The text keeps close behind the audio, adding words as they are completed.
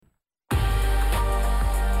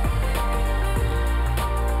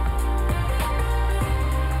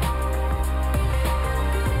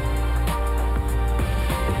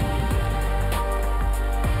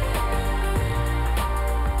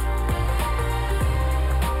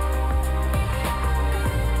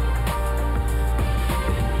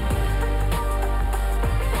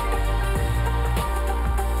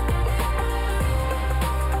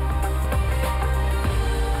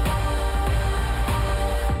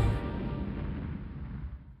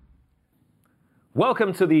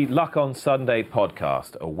Welcome to the Luck on Sunday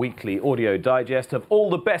podcast, a weekly audio digest of all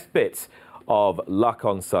the best bits of Luck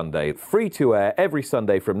on Sunday, free to air every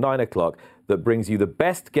Sunday from 9 o'clock, that brings you the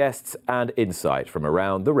best guests and insight from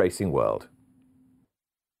around the racing world.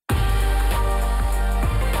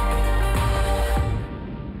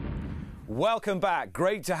 Welcome back.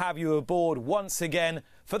 Great to have you aboard once again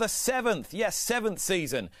for the seventh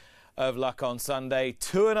season of Luck on Sunday.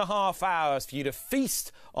 2.5 hours for you to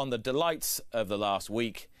feast on the delights of the last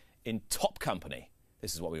week in top company.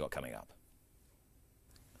 This is what we got coming up.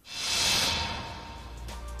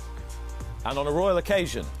 And on a royal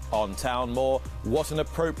occasion on Town Moor, what an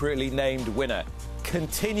appropriately named winner.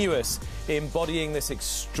 Continuous, embodying this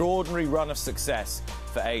extraordinary run of success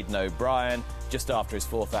for Aidan O'Brien, just after his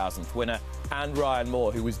 4,000th winner, and Ryan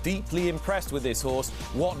Moore, who was deeply impressed with this horse.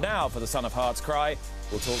 What now for the Son of Hearts Cry?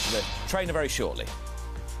 We'll talk to the trainer very shortly.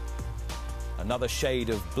 Another shade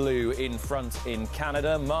of blue in front in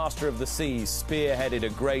Canada. Master of the Seas spearheaded a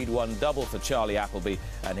Grade 1 double for Charlie Appleby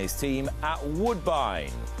and his team at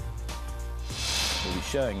Woodbine. We'll be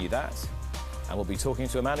showing you that. And we'll be talking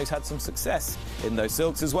to a man who's had some success in those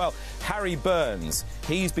silks as well. Harry Burns,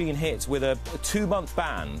 he's been hit with a 2-month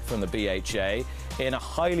ban from the BHA in a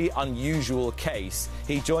highly unusual case.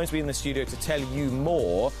 He joins me in the studio to tell you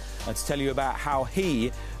more and to tell you about how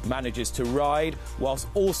he manages to ride whilst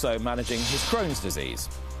also managing his Crohn's disease.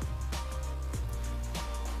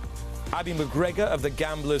 Abbie MacGregor of the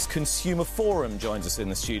Gamblers Consumer Forum joins us in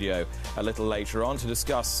the studio a little later on to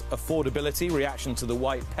discuss affordability, reaction to the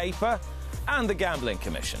white paper and the Gambling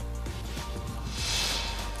Commission.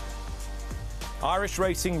 Irish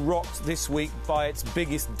racing rocked this week by its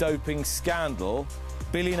biggest doping scandal.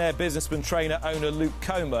 Billionaire businessman, trainer, owner Luke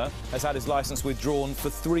Comer has had his licence withdrawn for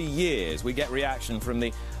 3 years. We get reaction from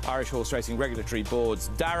the Irish Horse Racing Regulatory Board's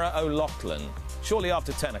Dara O'Loughlin shortly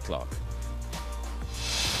after 10 o'clock.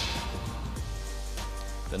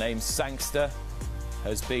 The name Sangster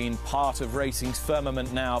has been part of racing's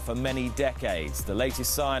firmament now for many decades. The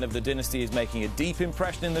latest sign of the dynasty is making a deep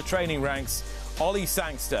impression in the training ranks. Ollie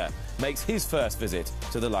Sangster makes his first visit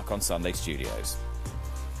to the Luck on Sunday studios.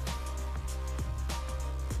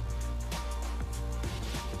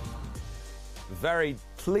 Very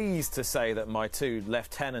pleased to say that my two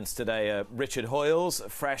lieutenants today are Richard Hoiles,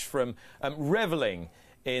 fresh from revelling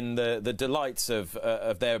in the delights of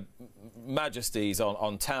their majesties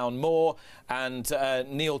on Town Moor, and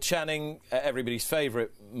Neil Channing, everybody's favourite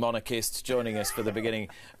monarchist, joining us for the beginning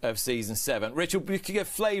of Season 7. Richard, you could get a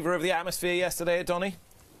flavour of the atmosphere yesterday at Donny?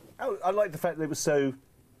 Oh, I like the fact that it was so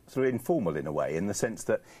sort of informal in a way, in the sense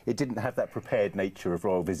that it didn't have that prepared nature of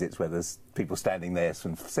royal visits where there's people standing there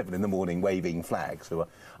from 7 in the morning waving flags who are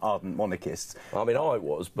ardent monarchists. I mean, I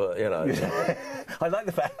was, but, you know. I like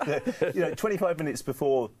the fact that, 25 minutes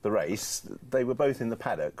before the race, they were both in the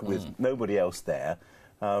paddock with nobody else there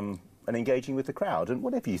and engaging with the crowd. And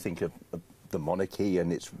whatever you think of the monarchy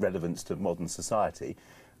and its relevance to modern society,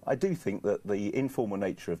 I do think that the informal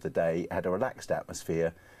nature of the day had a relaxed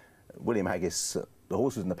atmosphere. William Haggis, the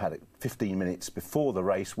horse was in the paddock 15 minutes before the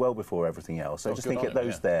race, well before everything else. So I just think at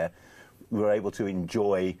those there, we were able to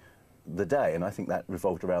enjoy the day, and I think that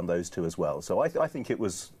revolved around those two as well. So I think it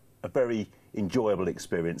was a very enjoyable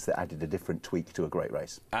experience that added a different tweak to a great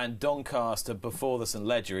race. And Doncaster, before the St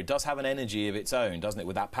Ledger, it does have an energy of its own, doesn't it?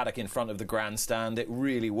 With that paddock in front of the grandstand, it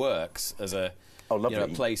really works as a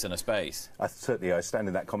place and a space. I stand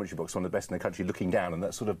in that commentary box, one of the best in the country, looking down, and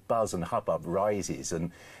that sort of buzz and hubbub rises,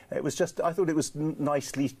 and it was just, I thought it was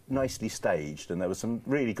nicely staged, and there were some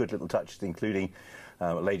really good little touches, including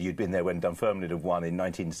a lady who'd been there when Dunfermline had won in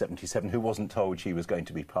 1977, who wasn't told she was going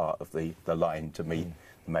to be part of the line to meet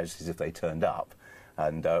the Majesties if they turned up,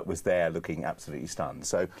 and was there looking absolutely stunned.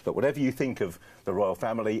 So, look, whatever you think of the royal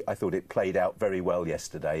family, I thought it played out very well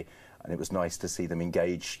yesterday, and it was nice to see them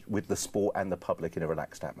engage with the sport and the public in a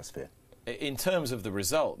relaxed atmosphere. In terms of the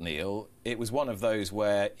result, Neil, it was one of those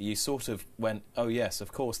where you sort of went, oh yes,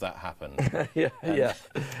 of course that happened.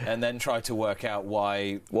 And then tried to work out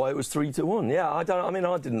why it was 3-1. Yeah,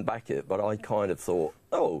 I didn't back it, but I kind of thought,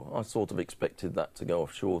 I sort of expected that to go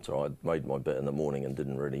off shorter. I made my bet in the morning and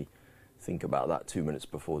didn't really think about that 2 minutes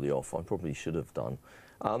before the off. I probably should have done.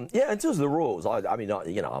 In terms of the royals, I'm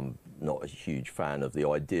not a huge fan of the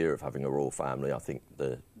idea of having a royal family. I think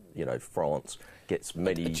France gets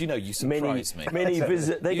many. But you surprise me. Many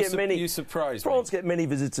visitors. You surprise me. France get many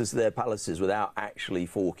visitors to their palaces without actually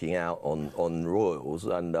forking out on royals,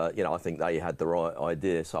 and I think they had the right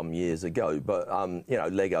idea some years ago. But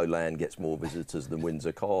Legoland gets more visitors than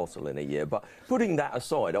Windsor Castle in a year. But putting that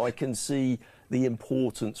aside, I can see the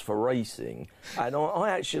importance for racing. And I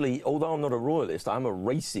actually, although I'm not a royalist, I'm a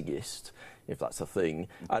racingist, if that's a thing.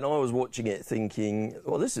 And I was watching it thinking,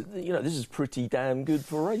 well, this is pretty damn good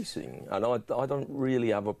for racing. And I don't really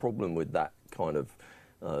have a problem with that kind of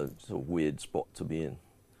sort of weird spot to be in.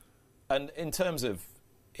 And in terms of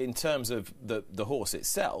the horse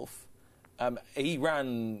itself, he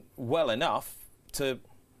ran well enough to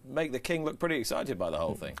make the King look pretty excited by the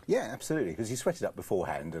whole thing. Yeah, absolutely, because he sweated up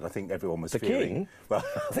beforehand, and I think everyone was the fearing... King? Well,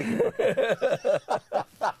 I think...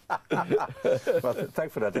 well,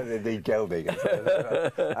 thankfully I don't need gelding.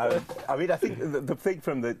 I mean, I think the thing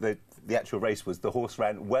from the actual race was the horse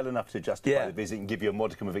ran well enough to justify the visit and give you a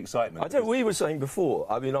modicum of excitement. We were saying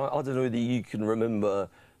before, I mean, I don't know whether you can remember...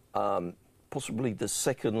 possibly the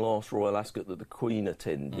second last Royal Ascot that the Queen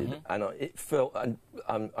attended, and it felt, and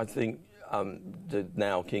I think the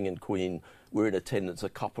now King and Queen were in attendance a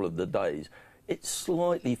couple of the days. It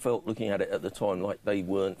slightly felt, looking at it at the time, like they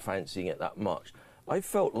weren't fancying it that much. I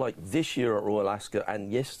felt like this year at Royal Ascot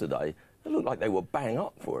and yesterday, it looked like they were bang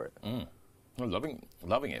up for it. Well,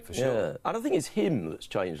 loving it for sure. Yeah, and I think it's him that's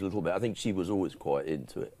changed a little bit. I think she was always quite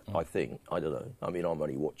into it. I think, I don't know. I mean, I'm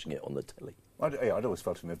only watching it on the telly. I'd always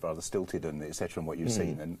felt him rather stilted and etc. on what you've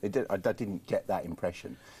seen, and I didn't get that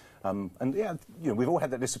impression. And yeah, we've all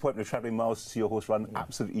had that disappointment of travelling miles to see your horse run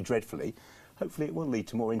absolutely dreadfully. Hopefully, it will lead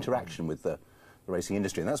to more interaction with the racing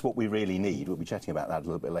industry, and that's what we really need. We'll be chatting about that a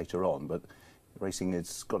little bit later on, but racing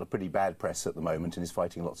has got a pretty bad press at the moment and is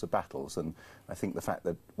fighting lots of battles, and I think the fact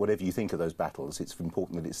that whatever you think of those battles, it's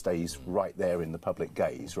important that it stays right there in the public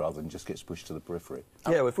gaze rather than just gets pushed to the periphery.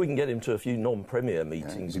 Yeah, well, if we can get him to a few non-Premier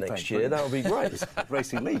meetings next year, that would be great.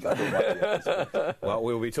 Racing League, I think. Well,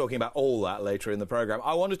 we'll be talking about all that later in the programme.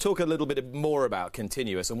 I want to talk a little bit more about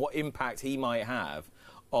Continuous and what impact he might have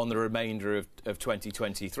on the remainder of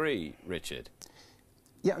 2023, Richard.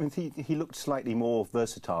 Yeah, I mean, he looked slightly more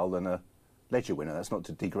versatile than a Ledger winner. That's not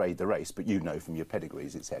to degrade the race, but you know from your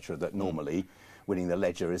pedigrees, etc., that normally winning the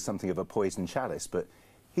Ledger is something of a poison chalice. But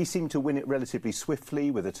he seemed to win it relatively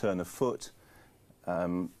swiftly with a turn of foot.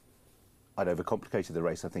 I'd overcomplicated the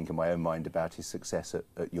race, I think, in my own mind about his success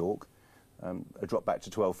at York. A drop back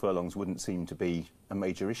to 12 furlongs wouldn't seem to be a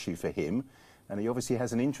major issue for him, and he obviously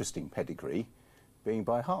has an interesting pedigree, being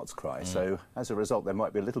by Heart's Cry. So, as a result, there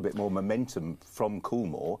might be a little bit more momentum from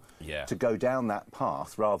Coolmore to go down that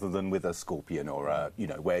path rather than with a Scorpion or,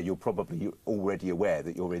 where you're probably already aware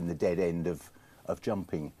that you're in the dead end of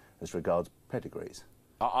jumping as regards pedigrees.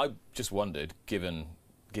 I just wondered, given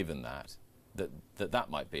that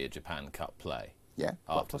might be a Japan Cup play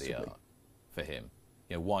after the Art for him.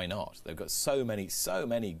 Why not? They've got so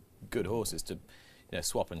many good horses to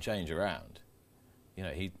swap and change around.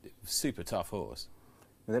 He's super tough horse.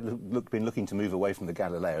 They've been looking to move away from the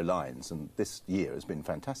Galileo lines, and this year has been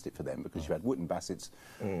fantastic for them because you've had Wootton Bassett's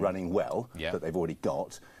running well that they've already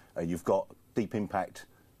got. You've got Deep Impact,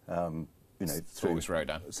 through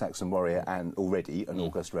Saxon Warrior and already, and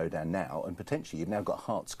August Rodin now, and potentially you've now got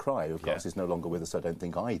Heart's Cry, who of course is no longer with us, I don't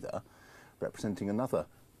think either, representing another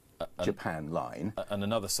Japan line. And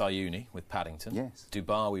another Sayuni with Paddington. Yes.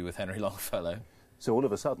 Dubawi with Henry Longfellow. So all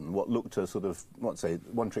of a sudden, what looked to sort of,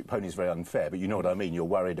 one-trick pony is very unfair, but you know what I mean. You're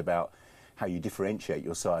worried about how you differentiate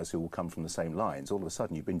your sires who will come from the same lines. All of a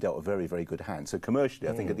sudden, you've been dealt a very, very good hand. So commercially,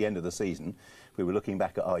 I think at the end of the season, if we were looking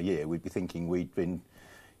back at our year, we'd be thinking we'd been,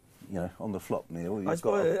 on the flop, Neil.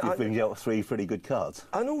 You've been dealt 3 pretty good cards.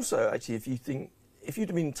 And also, actually, if you'd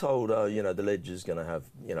have been told, the Ledger's going to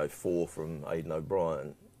have, 4 from Aidan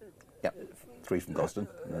O'Brien. Yep. 3 from Gosden.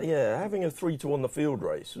 Having a 3-1 the field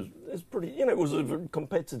race was pretty. It was a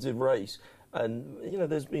competitive race, and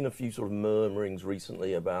there's been a few sort of murmurings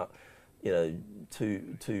recently about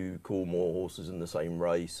two Coolmore horses in the same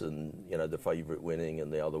race, and the favourite winning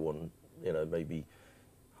and the other one maybe.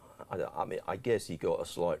 I guess he got a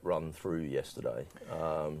slight run through yesterday.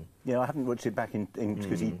 I haven't watched it back in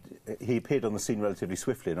because he appeared on the scene relatively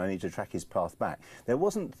swiftly, and I need to track his path back. There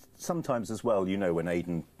wasn't sometimes as well, when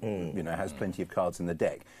Aidan, has plenty of cards in the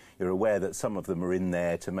deck. You're aware that some of them are in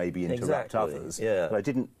there to maybe interrupt others. Yeah. But I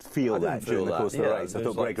didn't feel that during the course of the race. I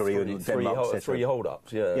thought Gregory and Denmark three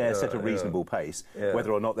hold-ups. Set a reasonable pace. Yeah.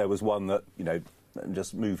 Whether or not there was one that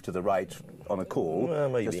just moved to the right on a call. Well,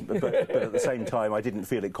 maybe. But at the same time, I didn't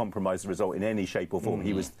feel it compromised the result in any shape or form.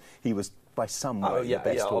 He was by some way the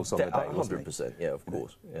best horse on the day, 100%. Yeah, of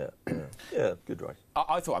course. Yeah, good race.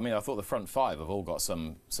 I thought the front 5 have all got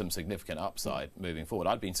some significant upside moving forward.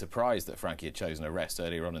 I'd been surprised that Frankie had chosen a rest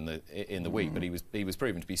earlier on in the week, but he was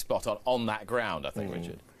proven to be spot on that ground, I think,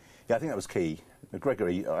 Richard. Yeah, I think that was key. MacGregor,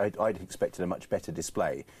 I'd expected a much better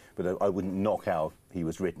display, but I wouldn't knock how he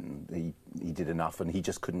was ridden. He did enough, and he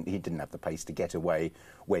just couldn't. He didn't have the pace to get away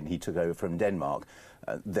when he took over from Denmark.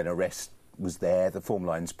 Then Arrest was there. The form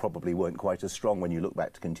lines probably weren't quite as strong when you look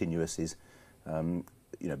back to Continuous's,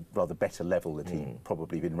 rather better level that he'd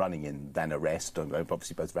probably been running in than Arrest.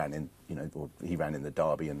 Obviously, both ran in, or he ran in the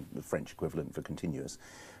Derby and the French equivalent for Continuous.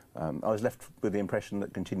 I was left with the impression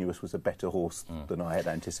that Continuous was a better horse than I had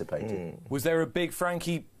anticipated. Was there a big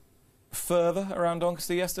Frankie further around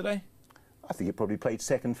Doncaster yesterday? I think it probably played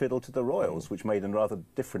second fiddle to the Royals, which made a rather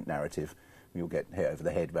different narrative. You'll get hit over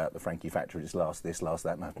the head about the Frankie factor. It's last this, last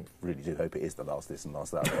that, and I really do hope it is the last this and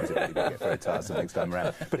last that, otherwise it really will get very tiresome next time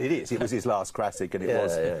around. But it is. It was his last classic, and it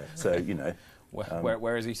was. Yeah. So,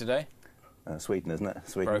 Where is he today? Sweden, isn't it?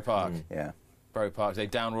 Sweden. Borough Park. Yeah. Borough Park. They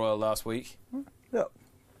down Royal last week. Yeah.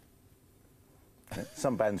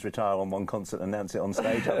 Some bands retire on one concert and announce it on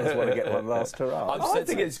stage. Others want to get one last hurrah. I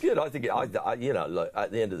think it's good. I think, look,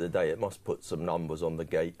 at the end of the day, it must put some numbers on the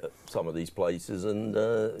gate at some of these places, and,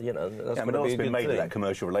 that's going to be a good made thing. of that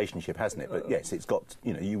commercial relationship, hasn't it? But, yes, it's got,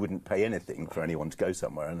 you wouldn't pay anything for anyone to go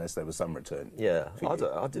somewhere unless there was some return. Yeah,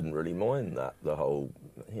 I didn't really mind that, the whole,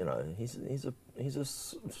 he's a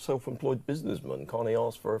self-employed businessman. Can't he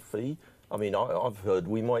ask for a fee? I mean, I've heard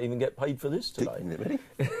we might even get paid for this today. Really?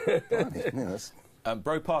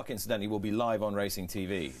 Borough Park, incidentally, will be live on Racing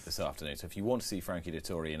TV this afternoon. So if you want to see Frankie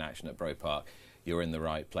Dettori in action at Borough Park, you're in the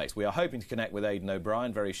right place. We are hoping to connect with Aidan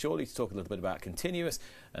O'Brien very shortly to talk a little bit about Continuous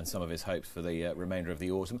and some of his hopes for the remainder of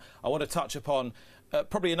the autumn. I want to touch upon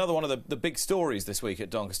probably another one of the big stories this week at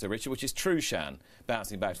Doncaster, Richard, which is Trushan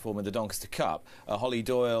bouncing back to form in the Doncaster Cup. Holly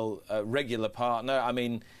Doyle, regular partner. I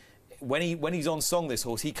mean, when he's on song, this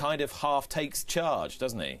horse, he kind of half takes charge,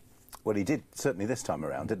 doesn't he? Well, he did, certainly this time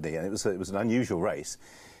around, didn't he? And it was an unusual race.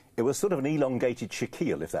 It was sort of an elongated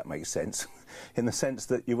Shaquille, if that makes sense, in the sense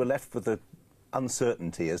that you were left with the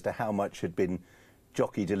uncertainty as to how much had been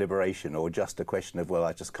jockey deliberation or just a question of, well,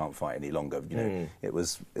 I just can't fight any longer. It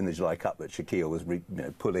was in the July Cup that Shaquille was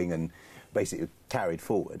pulling and basically carried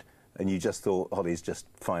forward. And you just thought Holly's just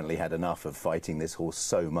finally had enough of fighting this horse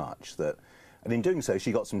so much that... And in doing so,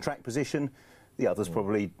 she got some track position. The others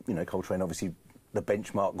probably, Coltrane obviously... The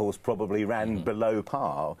benchmark horse probably ran below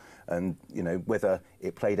par, and whether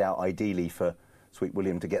it played out ideally for Sweet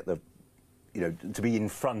William to get to be in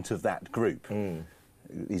front of that group.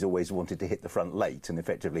 He's always wanted to hit the front late, and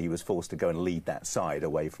effectively he was forced to go and lead that side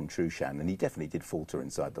away from Trushan, and he definitely did falter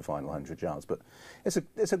inside the final 100 yards. But it's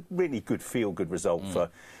a really good feel-good result for,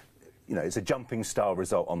 it's a jumping style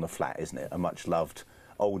result on the flat, isn't it? A much loved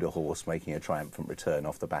older horse making a triumphant return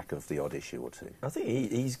off the back of the odd issue or two. I think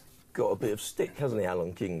he's got a bit of stick, hasn't he,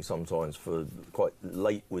 Alan King, sometimes for quite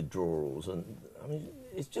late withdrawals, and I mean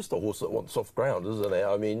it's just a horse that wants soft ground, isn't it?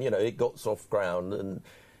 I mean, it got soft ground, and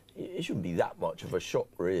it shouldn't be that much of a shock,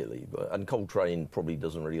 really. And Coltrane probably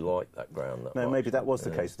doesn't really like that ground that much. Maybe that was the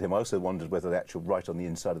case with him. I also wondered whether the actual right on the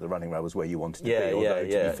inside of the running rail was where you wanted to be. Although,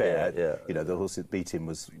 to be fair, the horse that beat him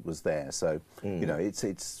was there. So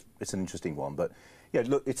it's an interesting one, but. Yeah,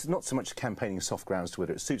 look, it's not so much campaigning soft grounds to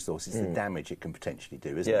whether it suits the horse, it's the damage it can potentially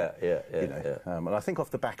do, isn't it? Yeah. And I think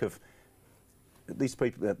off the back of these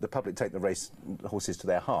people, the public take the horses to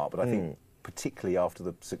their heart, but I think particularly after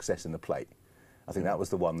the success in the Plate, I think that was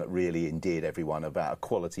the one that really endeared everyone about a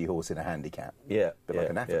quality horse in a handicap. But like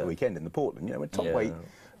an Africa weekend in the Portland, when top weight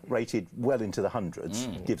rated well into the hundreds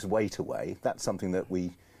gives weight away, that's something that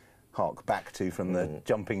we hark back to from the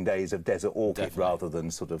jumping days of Desert Orchid rather than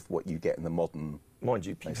sort of what you get in the modern... Mind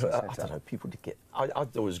you, people, I don't know, people did get... I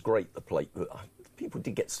thought it was great, the Plate, but people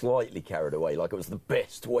did get slightly carried away, like it was the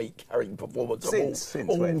best weight-carrying performance of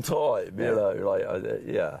all time,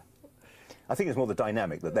 I think it's more the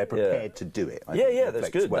dynamic, that they're prepared to do it. That's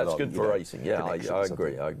good. Well that's good for racing. Yeah, I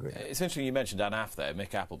agree. It's interesting you mentioned Dan Aff there,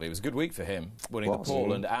 Mick Appleby. It was a good week for him, winning the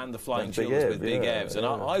Portland and the Flying Childers with Big Evs. And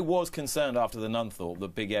I was concerned after the Nunthorpe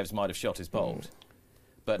that Big Evs might have shot his bolt.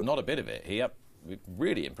 But not a bit of it. He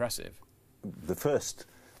really impressive. The first,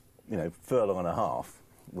 furlong and a half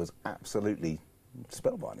was absolutely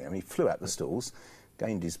spellbinding. I mean, he flew out the stalls,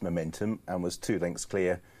 gained his momentum, and was 2 lengths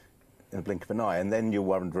clear in a blink of an eye. And then you're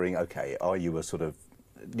wondering, OK, are you a sort of...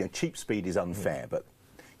 cheap speed is unfair, but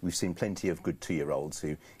we've seen plenty of good 2-year-olds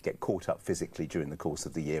who get caught up physically during the course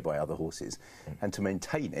of the year by other horses. And to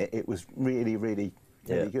maintain it, it was really, really,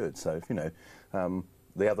 really good. So,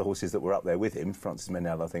 the other horses that were up there with him, Francis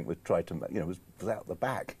Menel, I think, was out the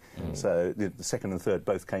back. So the second and third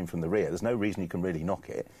both came from the rear. There's no reason you can really knock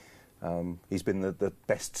it. He's been the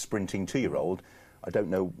best sprinting 2-year-old. I don't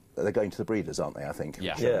know. They're going to the Breeders, aren't they, I think?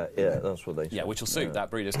 Yeah, that's what they said. Yeah, which will suit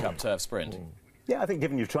that Breeders' Cup turf sprint. Yeah, I think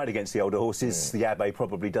given you've tried against the older horses, the Abbie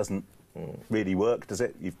probably doesn't really work, does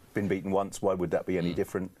it? You've been beaten once, why would that be any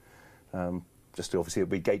different? Just obviously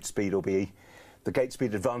it'll be gate speed, will be the gate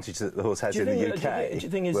speed advantage that the horse has in the UK. Do you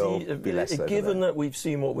think will be less given there. that we've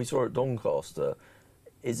seen what we saw at Doncaster,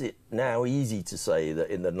 is it now easy to say that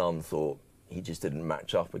in the Nunn thought he just didn't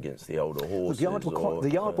match up against the older horses? The yard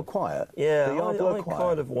were quiet. Yeah, I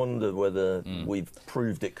kind of wonder whether we've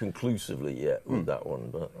proved it conclusively yet with that one,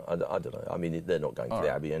 but I don't know. I mean, they're not going to the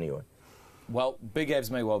Abbey anyway. Well, Big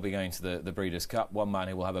Evs may well be going to the Breeders' Cup. One man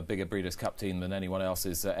who will have a bigger Breeders' Cup team than anyone else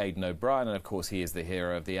is Aidan O'Brien, and of course he is the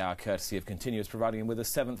hero of the hour, courtesy of Continuous, providing him with a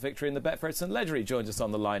 7th victory in the Betfred St Leger. He joins us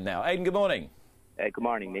on the line now. Aidan, good morning. Good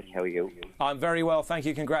morning, Nick. How are you? I'm very well, thank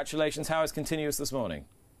you. Congratulations. How is Continuous this morning?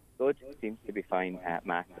 Good. Seems to be fine,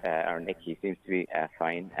 Matt, or Nicky seems to be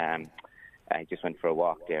fine. I just went for a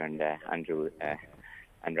walk there, and Andrew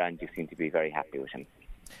and Randy seem to be very happy with him.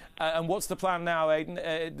 And what's the plan now,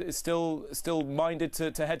 Aidan? Still minded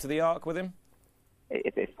to head to the Arc with him?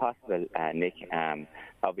 It's possible, Nick.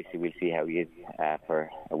 Obviously, we'll see how he is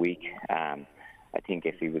for a week. I think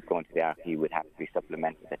if he was going to the Arc, he would have to be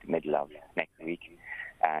supplemented at the middle of next week.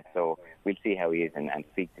 So we'll see how he is and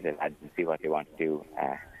speak to the lads and see what they want to do.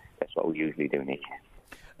 That's what we usually do, Nick.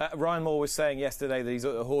 Ryan Moore was saying yesterday that he's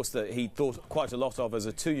a horse that he thought quite a lot of as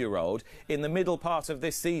a 2-year-old. In the middle part of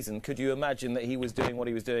this season, could you imagine that he was doing what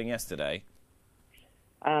he was doing yesterday?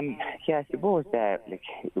 Yeah, I suppose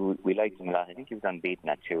we liked him a lot. I think he was unbeaten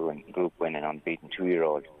at 2 and group winning unbeaten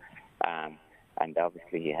 2-year-old. And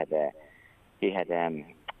obviously he had a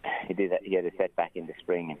setback in the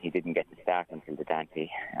spring, and he didn't get to start until the Dante,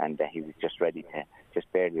 and he was just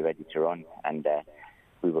barely ready to run, and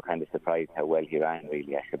we were kind of surprised how well he ran,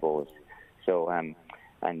 really, I suppose. So,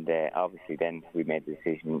 obviously then we made the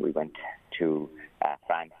decision. We went to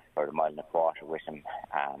France for the 1.25 miles with him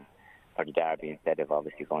for the Derby instead of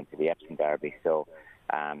obviously going to the Epsom Derby. So,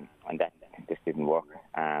 and that just didn't work.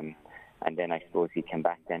 And then I suppose he came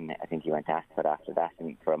back then. I think he went to Ascot after that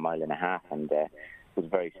and for 1.5 miles, and was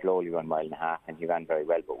very slowly run 1.5 miles, and he ran very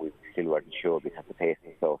well, but we still weren't sure because the pace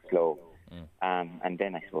was so slow. And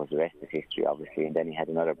then I suppose the rest is history, obviously. And then he had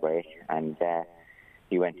another break, and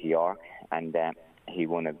he went to York, and he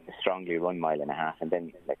won a strongly run 1.5 miles. And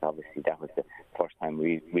then, obviously, that was the first time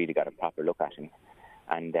we really got a proper look at him.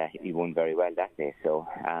 And he won very well that day. So,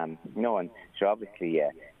 and sure, obviously,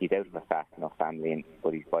 he's out of a fast enough family,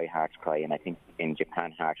 but he's by Heart's Cry. And I think in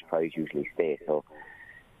Japan, Heart's Cries usually stay. So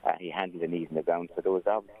he handled the knees in the ground. So there was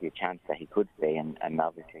obviously a chance that he could stay. And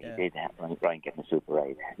obviously, he did. Ryan getting a super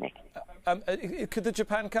ride, Nick. Could the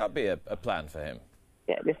Japan Cup be a plan for him?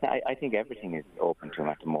 Yeah, listen, I think everything is open to him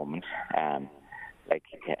at the moment.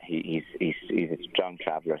 He's a strong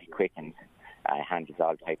traveller, he quickens, handles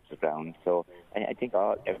all types of ground. So I think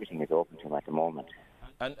everything is open to him at the moment.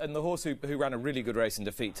 And the horse who ran a really good race in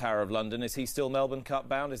defeat, Tower of London, is he still Melbourne Cup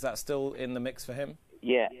bound? Is that still in the mix for him?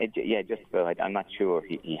 Yeah, just about. I'm not sure.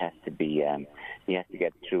 He has to be. He has to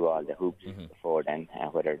get through all the hoops before then.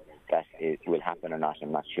 Whether that will happen or not,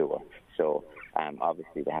 I'm not sure. So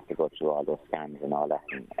obviously they have to go through all those scans and all that,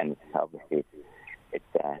 and obviously it's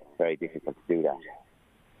very difficult to do that.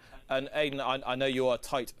 And Aidan, I know you are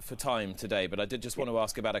tight for time today, but I did just want to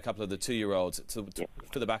ask about a couple of the 2-year-olds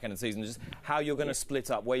for the back end of the season. Just how you're going to split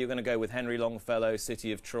up, where you're going to go with Henry Longfellow,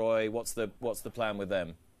 City of Troy. What's the plan with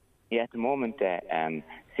them? Yeah, at the moment,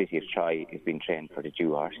 City of Troy is being trained for the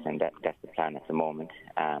Dewhurst, and that's the plan at the moment.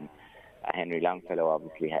 Henry Longfellow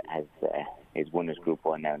obviously has won his Group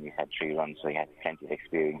 1 now, and he's had 3 runs, so he has plenty of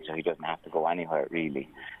experience, so he doesn't have to go anywhere, really.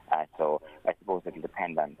 So I suppose it'll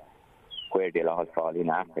depend on where they'll all fall in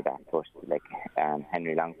after that. But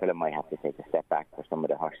Henry Longfellow might have to take a step back for some of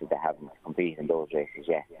the horses that haven't competed in those races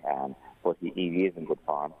yet. But he is in good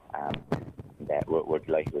form, and we're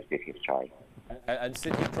delighted with City of Troy. And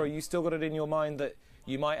City of Troy, you still got it in your mind that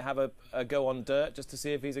you might have a go on dirt just to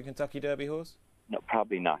see if he's a Kentucky Derby horse? No,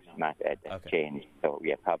 probably not, Matt. That's changed. So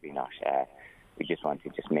yeah, probably not. We just want to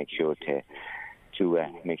make sure to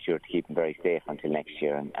keep him very safe until next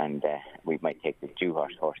year, and we might take the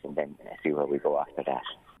Dewhurst horse and then see where we go after that.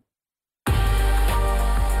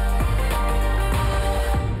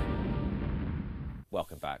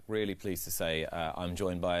 Welcome back. Really pleased to say I'm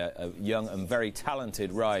joined by a young and very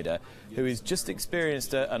talented rider who has just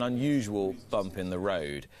experienced an unusual bump in the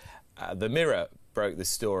road. The Mirror broke this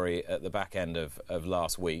story at the back end of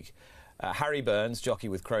last week. Harry Burns, jockey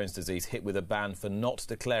with Crohn's disease, hit with a ban for not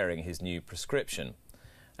declaring his new prescription.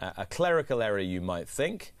 A clerical error, you might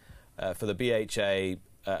think. For the BHA,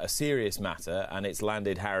 a serious matter, and it's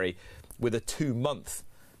landed Harry with a 2-month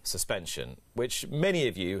suspension, which many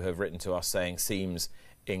of you have written to us saying seems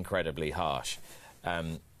incredibly harsh.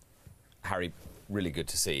 Harry, really good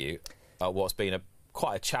to see you. What's been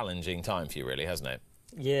quite a challenging time for you, really, hasn't it?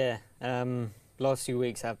 Yeah, last few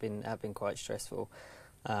weeks have been quite stressful,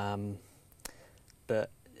 but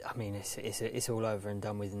I mean it's all over and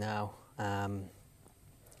done with now. And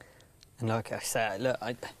like I say, look,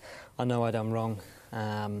 I know I done wrong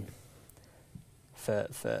for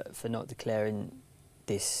not declaring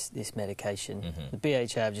this medication. Mm-hmm. The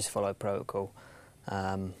BHA have just followed protocol,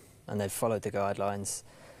 and they've followed the guidelines.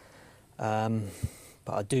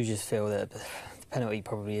 But I do just feel that the penalty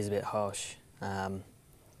probably is a bit harsh,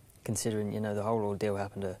 considering the whole ordeal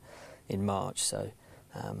happened in March. So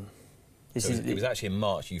it was actually in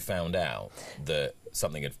March you found out that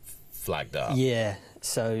something had flagged up. Yeah.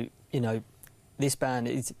 So this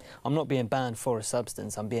ban I'm not being banned for a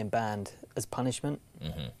substance. I'm being banned as punishment.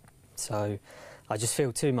 Mm-hmm. So I just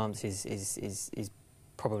feel 2 months is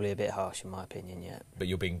probably a bit harsh in my opinion. Yeah. But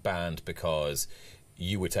you're being banned because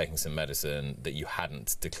you were taking some medicine that you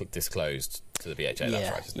hadn't disclosed to the BHA.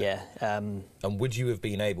 That's right, isn't it? Yeah. And would you have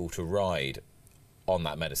been able to ride on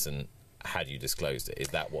that medicine had you disclosed it? Is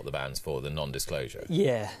that what the ban's for, the non-disclosure?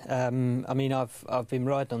 Yeah. I mean, I've been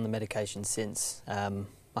riding on the medication since.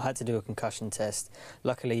 I had to do a concussion test.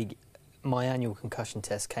 Luckily, my annual concussion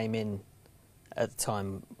test came in at the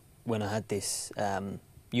time when I had this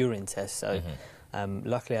urine test. So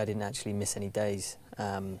luckily, I didn't actually miss any days.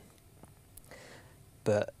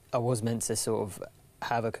 But I was meant to sort of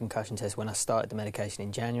have a concussion test when I started the medication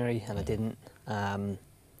in January, and I didn't.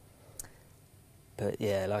 But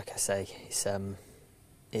yeah, like I say,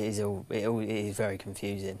 it is very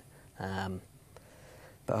confusing.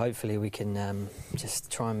 But hopefully we can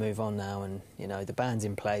just try and move on now, and the ban's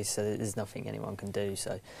in place, so there's nothing anyone can do.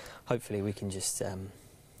 So hopefully we can just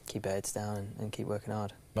keep our heads down and keep working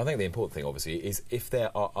hard. I think the important thing, obviously, is if there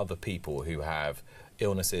are other people who have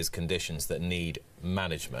illnesses, conditions that need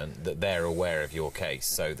management, that they're aware of your case,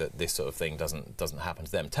 so that this sort of thing doesn't happen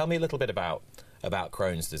to them. Tell me a little bit about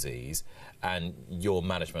Crohn's disease and your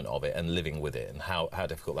management of it and living with it, and how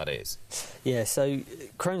difficult that is. Yeah, so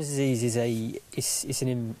Crohn's disease is it's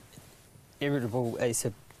an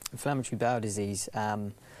inflammatory bowel disease.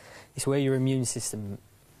 It's where your immune system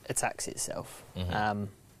attacks itself,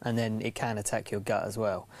 and then it can attack your gut as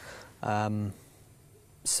well.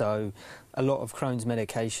 So a lot of Crohn's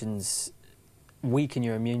medications weaken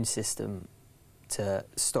your immune system to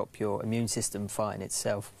stop your immune system fighting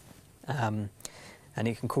itself. And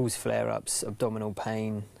it can cause flare-ups, abdominal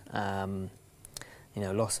pain,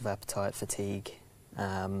 loss of appetite, fatigue.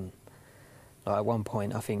 Like at one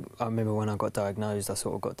point, I remember when I got diagnosed, I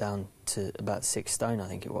sort of got down to about 6 stone, I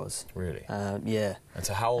think it was. Really? Yeah. And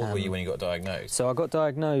so how old were you when you got diagnosed? So I got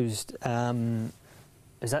diagnosed,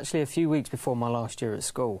 it was actually a few weeks before my last year at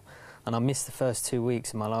school, and I missed the first 2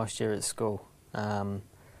 weeks of my last year at school. And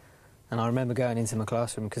I remember going into my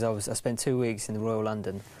classroom because I spent 2 weeks in the Royal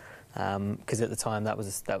London, because at the time that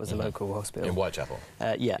was a local hospital in Whitechapel.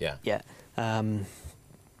 Yeah.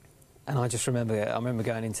 And I just remember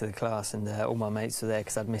going into the class, and all my mates were there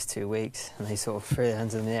because I'd missed 2 weeks, and they sort of threw their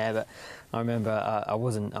hands in the air. But I remember I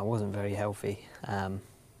wasn't very healthy,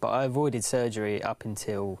 but I avoided surgery up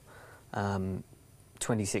until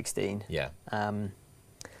 2016. Yeah.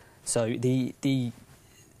 So the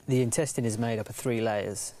intestine is made up of 3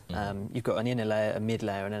 layers. You've got an inner layer, a mid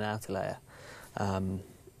layer, and an outer layer.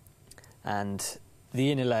 And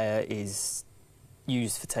the inner layer is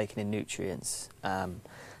used for taking in nutrients.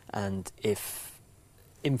 And if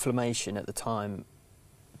inflammation at the time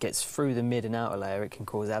gets through the mid and outer layer, it can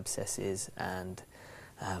cause abscesses and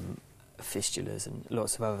fistulas and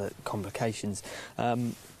lots of other complications.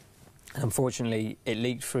 Unfortunately, it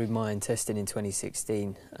leaked through my intestine in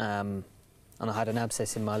 2016, and I had an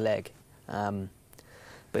abscess in my leg. But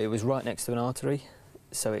it was right next to an artery,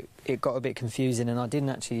 so it got a bit confusing, and I didn't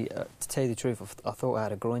actually, to tell you the truth, I thought I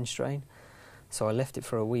had a groin strain. So I left it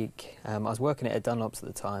for a week. I was working at Dunlop's at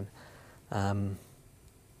the time, and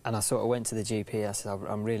I sort of went to the GP. I said,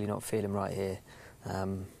 I'm really not feeling right here.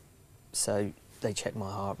 So they checked my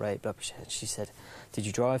heart rate, blood pressure. She said, did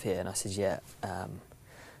you drive here? And I said, yeah.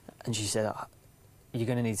 And she said, you're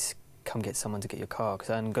going to need to come get someone to get your car, because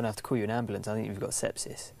I'm going to have to call you an ambulance. I think you've got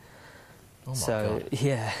sepsis. Oh, my God.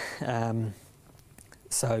 Yeah.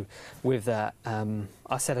 So with that,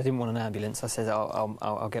 I said I didn't want an ambulance. I said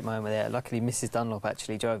I'll get my own way there. Luckily, Mrs. Dunlop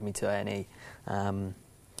actually drove me to A&E, and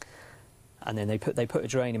then they put a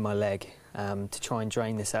drain in my leg to try and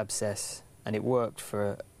drain this abscess, and it worked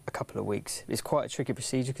for a couple of weeks. It's quite a tricky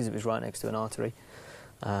procedure because it was right next to an artery,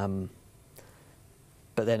 but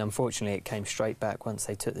then unfortunately it came straight back once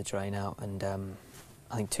they took the drain out, and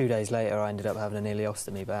I think 2 days later I ended up having an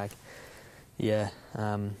ileostomy bag. Yeah,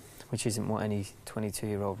 which isn't what any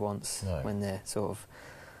 22-year-old wants when they're sort of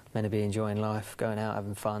meant to be enjoying life, going out,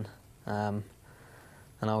 having fun. And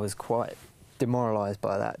I was quite demoralised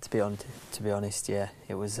by that, to be honest. Yeah,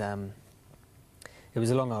 it was a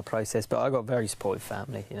long, hard process, but I got a very supportive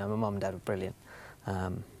family. You know, my mum and dad were brilliant.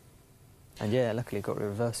 And yeah, luckily got a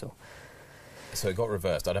reversal. So it got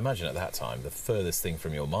reversed. I'd imagine at that time the furthest thing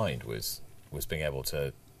from your mind was being able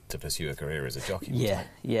to pursue a career as a jockey.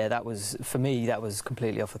 Yeah, that was, for me, that was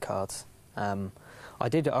completely off the cards. I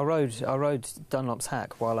rode Dunlop's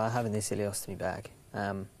hack while I was having this ileostomy bag.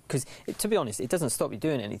 Because, to be honest, it doesn't stop you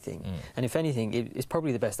doing anything. And if anything, it's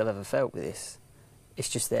probably the best I've ever felt with this. It's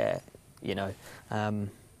just there, you know. And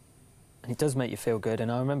it does make you feel good.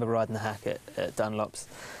 And I remember riding the hack at Dunlop's.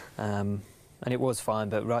 And it was fine,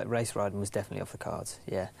 but race riding was definitely off the cards,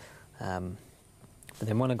 yeah. But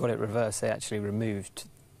then when I got it reversed, they actually removed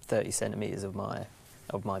 30 centimetres of my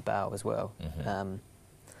bow as well.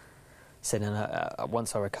 So then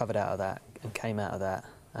once I recovered out of that and came out of that,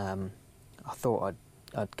 I thought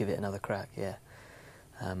I'd give it another crack, yeah.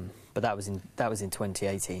 But that was in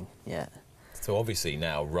 2018, yeah. So obviously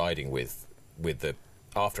now riding with the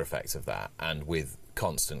after effects of that and with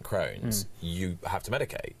constant Crohn's, you have to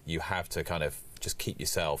medicate. You have to kind of just keep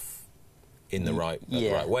yourself in the right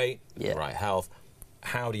weight, the right health.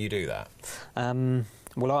 How do you do that?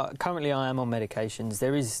 Well, currently I am on medications.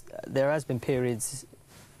 There has been periods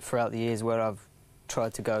throughout the years where I've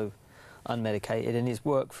tried to go unmedicated, and it's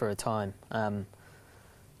worked for a time.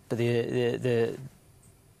 But the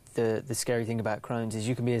scary thing about Crohn's is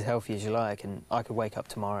you can be as healthy as you like, and I could wake up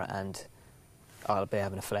tomorrow and I'll be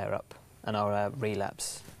having a flare-up and I'll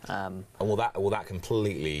relapse. And will that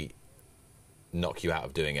completely knock you out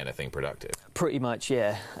of doing anything productive? Pretty much,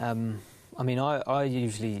 yeah. I mean, I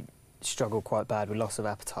usually struggle quite bad with loss of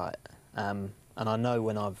appetite, and I know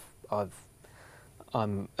when a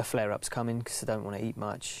flare-up's coming because I don't want to eat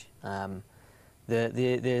much.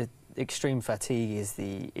 The extreme fatigue is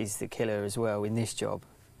the killer as well in this job.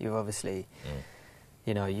 You've obviously,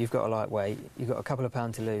 you know, you've got a light weight, you've got a couple of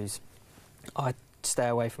pounds to lose. I stay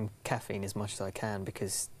away from caffeine as much as I can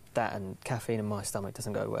because that and caffeine in my stomach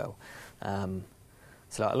doesn't go well.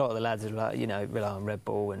 So like a lot of the lads are like, you know, rely on Red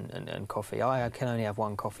Bull and coffee. I can only have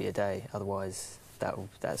one coffee a day, otherwise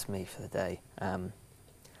that's me for the day.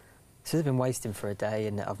 So I've been wasting for a day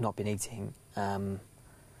and I've not been eating. You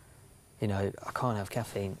know, I can't have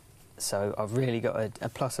caffeine, so I've really got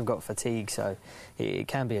plus I've got fatigue, so it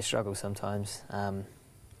can be a struggle sometimes.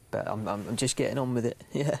 But I'm just getting on with it.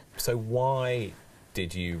 Yeah. So why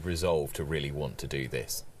did you resolve to really want to do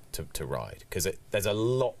this, to ride? Because there's a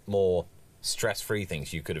lot more stress-free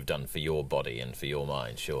things you could have done for your body and for your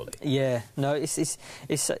mind, surely. Yeah. No, it's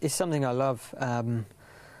something I love. And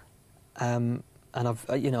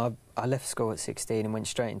I left school at 16 and went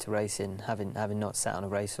straight into racing, having not sat on a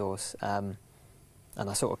racehorse, and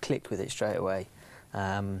I sort of clicked with it straight away.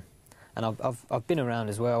 And I've been around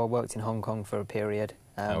as well. I worked in Hong Kong for a period.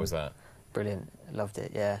 How was that? Brilliant, loved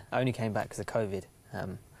it. Yeah, I only came back because of COVID.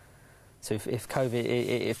 So if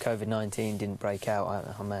COVID-19 didn't break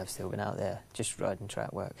out, I may have still been out there just riding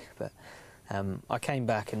track work. But I came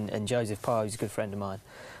back, and Joseph Parr, who's a good friend of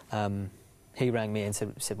mine, he rang me and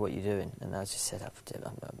said, "What are you doing?" And I just said,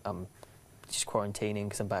 "I'm just quarantining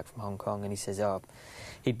because I'm back from Hong Kong." And he says,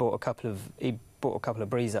 he bought a couple of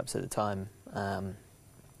breeze ups at the time,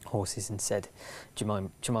 horses, and said, "Do you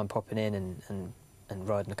mind popping in and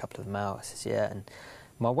riding a couple of them out?" I says, "Yeah." And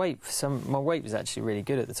my weight was actually really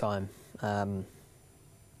good at the time.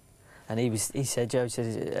 And he said, Joe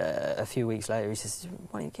says a few weeks later, he says,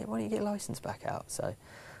 why don't you get your licence back out? So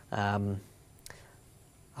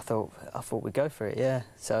I thought we'd go for it, yeah.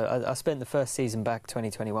 So I spent the first season back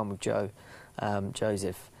 2021 with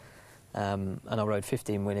Joseph, and I rode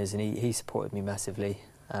 15 winners, and he supported me massively.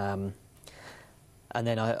 And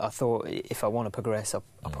then I thought, if I want to progress, I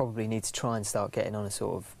probably need to try and start getting on a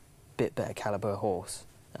sort of bit better calibre horse.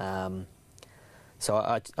 So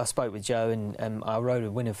I spoke with Joe, and I rode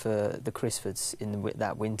a winner for the Crisfords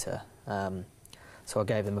that winter. So I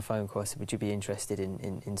gave them a phone call. I said, "Would you be interested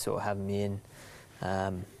in sort of having me in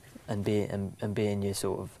and being your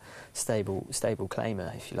sort of stable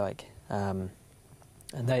claimer, if you like?" And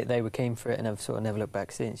they were keen for it, and I've sort of never looked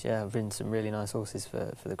back since. Yeah, I've ridden some really nice horses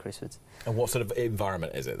for the Crisfords. And what sort of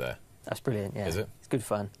environment is it there? That's brilliant. Yeah, is it? It's good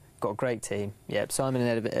fun. Got a great team. Yeah, Simon and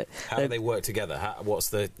Ed a bit. How do they work together? What's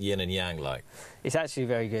the yin and yang like? It's actually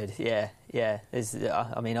very good. Yeah.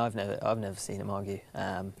 I mean, I've never seen them argue.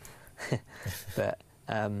 But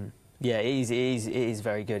yeah, it is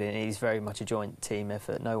very good, and it is very much a joint team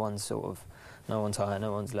effort. No one's No one's higher,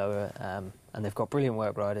 no one's lower. And they've got brilliant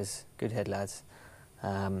work riders, good head lads.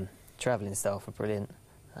 Travelling staff are brilliant.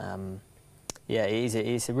 Yeah,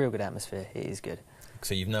 it's a real good atmosphere. It is good.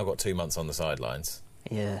 So you've now got 2 months on the sidelines.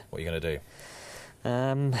 Yeah. What are you going to do?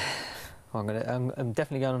 I'm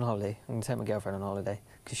definitely going on holiday. I'm going to take my girlfriend on holiday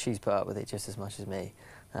because she's put up with it just as much as me.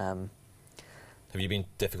 Have you been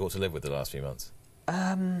difficult to live with the last few months?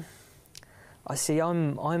 I see.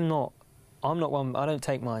 I'm not one. I don't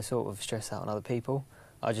take my sort of stress out on other people.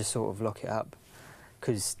 I just sort of lock it up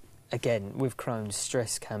because, again, with Crohn's,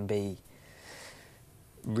 stress can be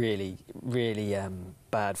really, really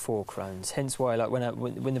bad for Crohn's. Hence why, like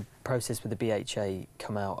when the process with the BHA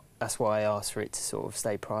come out, that's why I asked for it to sort of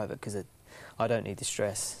stay private because I don't need the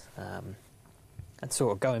stress. And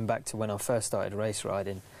sort of going back to when I first started race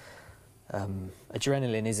riding,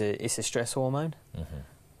 adrenaline is a stress hormone. Mm-hmm.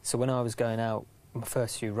 So when I was going out my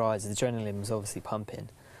first few rides, the adrenaline was obviously pumping,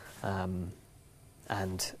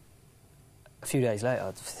 and a few days later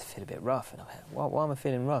I'd feel a bit rough, and I went, why am I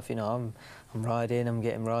feeling rough? You know, I'm riding, I'm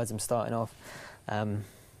getting rides, I'm starting off, and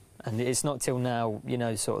it's not till now, you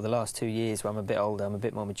know, sort of the last 2 years where I'm a bit older, I'm a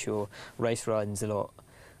bit more mature. Race riding's a lot.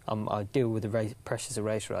 I deal with the pressures of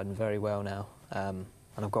race riding very well now, and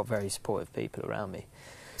I've got very supportive people around me.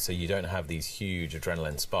 So you don't have these huge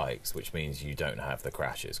adrenaline spikes, which means you don't have the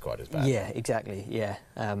crashes quite as bad. Yeah, exactly. Yeah,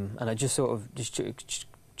 and I just sort of just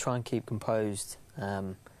try and keep composed,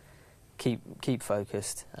 keep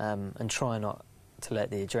focused, and try not to let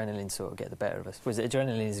the adrenaline sort of get the better of us. Because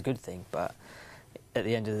adrenaline is a good thing, but at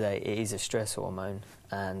the end of the day, it is a stress hormone,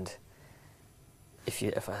 and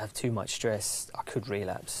if I have too much stress, I could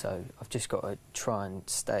relapse. So I've just got to try and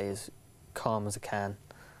stay as calm as I can.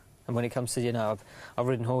 And when it comes to, you know, I've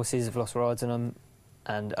ridden horses, I've lost rides on them,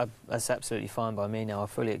 and that's absolutely fine by me now. I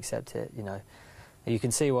fully accept it, you know. You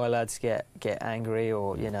can see why lads get angry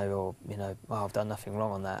or, oh, I've done nothing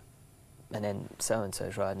wrong on that, and then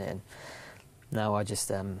so-and-so's riding it. And now I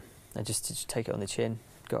just take it on the chin.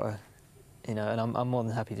 And I'm more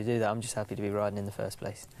than happy to do that. I'm just happy to be riding in the first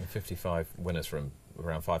place. And 55 winners from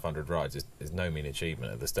around 500 rides is no mean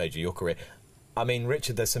achievement at the stage of your career. I mean,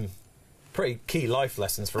 Richard, there's some pretty key life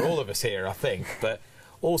lessons for all of us here, I think, but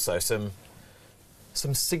also some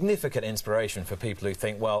significant inspiration for people who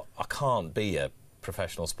think, well, I can't be a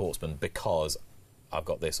professional sportsman because I've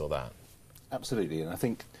got this or that. Absolutely, and I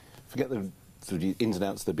think, forget the ins and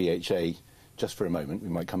outs of the BHA just for a moment, we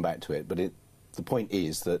might come back to it, but the point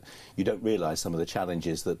is that you don't realise some of the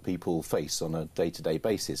challenges that people face on a day-to-day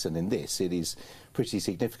basis, and in this it is pretty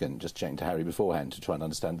significant. Just chatting to Harry beforehand to try and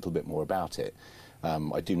understand a little bit more about it.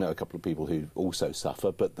 I do know a couple of people who also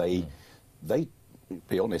suffer, but they,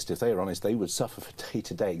 be honest, if they are honest, they would suffer for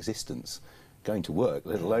day-to-day existence going to work,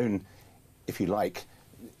 let alone, if you like,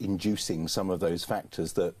 inducing some of those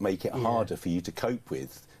factors that make it harder for you to cope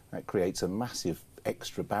with. That creates a massive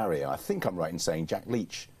extra barrier. I think I'm right in saying Jack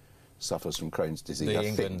Leach suffers from Crohn's disease. The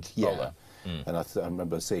England bowler. And I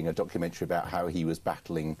remember seeing a documentary about how he was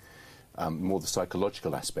battling more the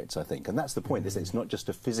psychological aspects, I think. And that's the point, is it's not just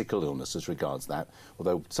a physical illness as regards that,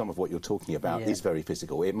 although some of what you're talking about is very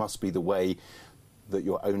physical. It must be the way that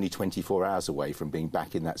you're only 24 hours away from being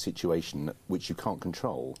back in that situation which you can't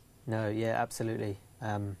control. No, yeah, absolutely.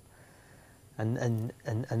 And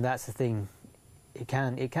that's the thing. It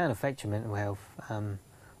can affect your mental health.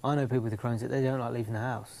 I know people with Crohn's that they don't like leaving the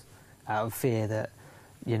house out of fear that,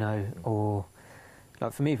 or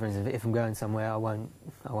like for me, for instance, if I'm going somewhere, I won't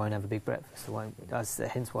have a big breakfast. That's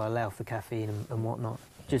hence why I allow for caffeine and whatnot,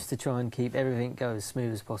 just to try and keep everything go as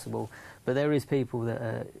smooth as possible. But there is people that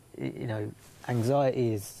are,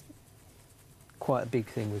 anxiety is quite a big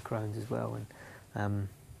thing with Crohn's as well, and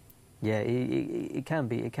it can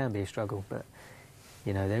be a struggle, but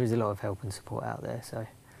there is a lot of help and support out there, so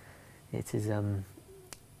it is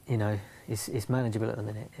it's manageable at the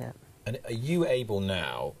minute. Yeah. And are you able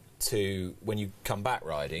now to, when you come back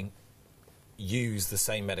riding, use the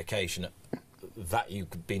same medication that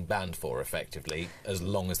you've been banned for, effectively, as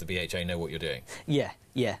long as the BHA know what you're doing? Yeah.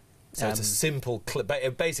 So it's a simple...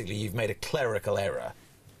 basically, you've made a clerical error.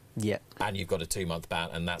 Yeah. And you've got a 2-month ban,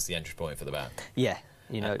 and that's the entry point for the ban. Yeah,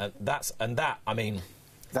 And that's the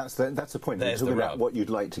point. We're talking about what you'd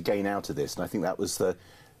like to gain out of this, and I think that was the...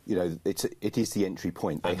 it is the entry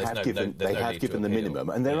point. They have given the minimum,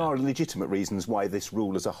 and there are legitimate reasons why this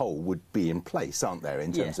rule as a whole would be in place, aren't there?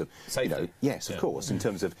 In terms of safety. Yes, of course. In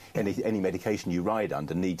terms of any medication you ride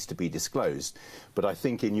under needs to be disclosed. But I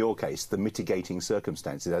think in your case, the mitigating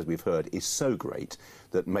circumstances, as we've heard, is so great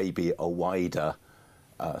that maybe a wider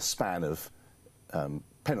span of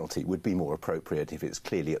penalty would be more appropriate if it's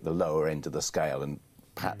clearly at the lower end of the scale, and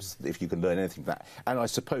perhaps if you can learn anything from that. And I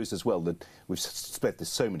suppose as well that we've said this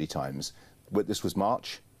so many times, but this was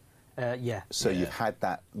March. Yeah. So Yeah. you've had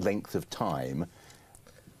that length of time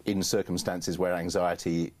in circumstances where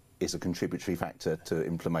anxiety is a contributory factor to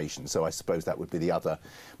inflammation. So I suppose that would be the other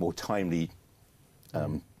more timely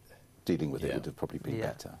dealing with it would have probably been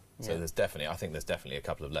better. So I think there's definitely a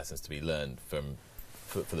couple of lessons to be learned for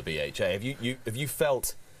the BHA. Have you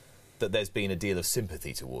felt that there's been a deal of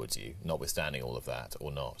sympathy towards you, notwithstanding all of that,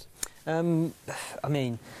 or not? I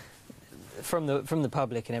mean, from the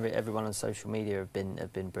public and everyone on social media have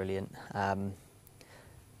been brilliant.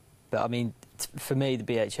 But I mean, for me, the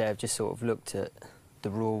BHA have just sort of looked at the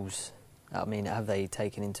rules. I mean, have they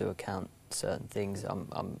taken into account certain things?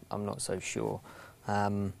 I'm not so sure.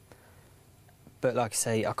 But like I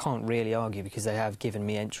say, I can't really argue because they have given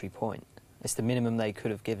me entry point. It's the minimum they could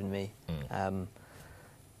have given me.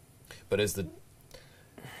 But has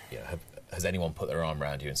anyone put their arm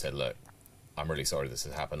around you and said, look, I'm really sorry this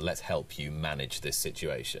has happened, let's help you manage this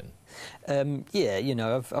situation? Yeah, you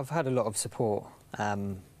know, I've had a lot of support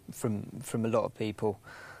from a lot of people.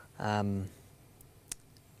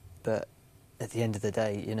 But at the end of the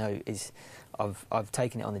day, you know, I've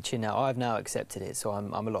taken it on the chin now. I've now accepted it, so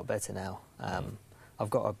I'm a lot better now. I've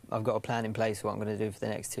got a plan in place for what I'm going to do for the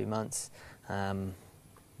next 2 months. I'm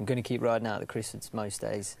going to keep riding out the Christmas most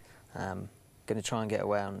days. Going to try and get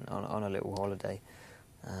away on a little holiday.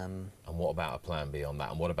 And what about a plan beyond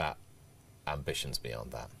that? And what about ambitions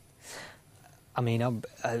beyond that? I mean,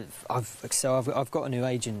 I've got a new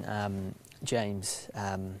agent, James,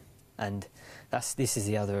 and this is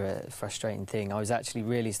the other frustrating thing. I was actually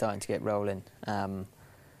really starting to get rolling,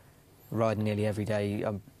 riding nearly every day.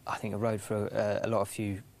 I think I rode for a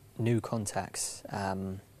few new contacts,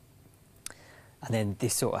 and then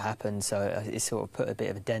this sort of happened, so it sort of put a bit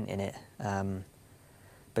of a dent in it.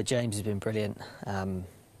 But James has been brilliant.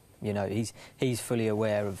 You know, he's fully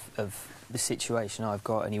aware of the situation I've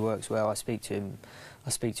got, and he works well. I speak to him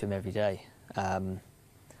every day.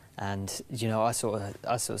 And you know, I sort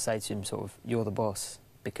of say to him, sort of, you're the boss,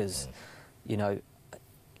 because you know,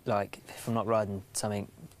 like, if I'm not riding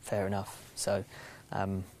something, fair enough. So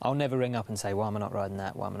I'll never ring up and say, why am I not riding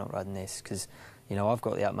that? Why am I not riding this? Because you know, I've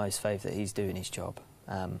got the utmost faith that he's doing his job.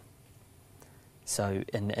 So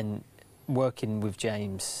and working with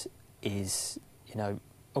James is, you know,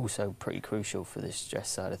 also pretty crucial for the stress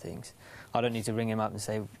side of things. I don't need to ring him up and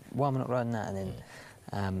say, why am I not riding that? And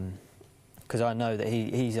then because I know that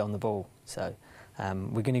he's on the ball. So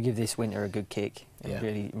we're going to give this winter a good kick and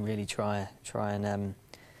really try and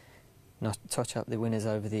not touch up the winners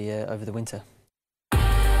over the winter.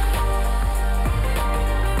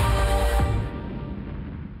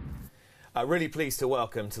 Really pleased to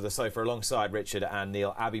welcome to the sofa alongside Richard and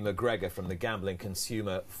Neil, Abbie MacGregor from the Gambling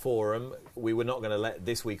Consumer Forum. We were not going to let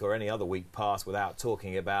this week or any other week pass without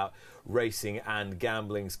talking about racing and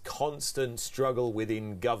gambling's constant struggle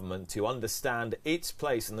within government to understand its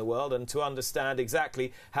place in the world and to understand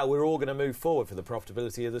exactly how we're all going to move forward for the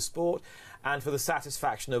profitability of the sport and for the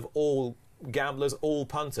satisfaction of all gamblers, all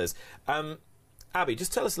punters. Abbie,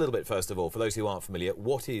 just tell us a little bit, first of all, for those who aren't familiar,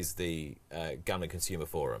 what is the Gambling Consumer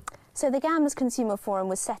Forum? So the Gamblers Consumer Forum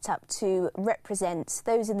was set up to represent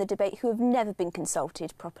those in the debate who have never been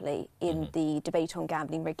consulted properly in the debate on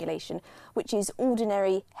gambling regulation, which is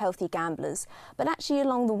ordinary, healthy gamblers. But actually,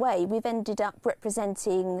 along the way, we've ended up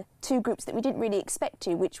representing two groups that we didn't really expect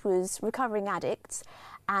to, which was recovering addicts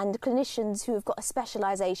and clinicians who have got a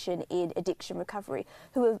specialisation in addiction recovery,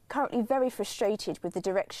 who are currently very frustrated with the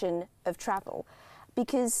direction of travel,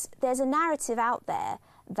 because there's a narrative out there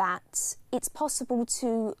that it's possible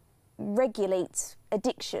to regulate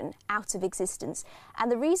addiction out of existence.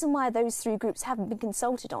 And the reason why those three groups haven't been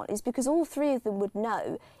consulted on is because all three of them would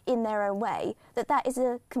know in their own way that that is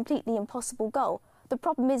a completely impossible goal. The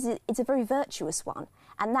problem is it's a very virtuous one,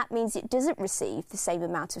 and that means it doesn't receive the same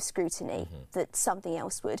amount of scrutiny that something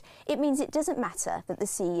else would. It means it doesn't matter that the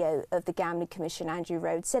CEO of the Gambling Commission, Andrew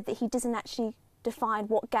Rhodes, said that he doesn't actually define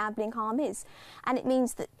what gambling harm is. And it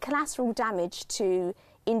means that collateral damage to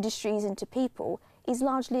industries and to people is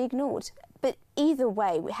largely ignored. But either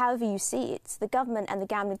way, however you see it, the government and the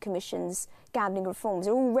Gambling Commission's gambling reforms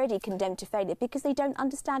are already condemned to failure because they don't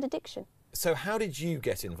understand addiction. So how did you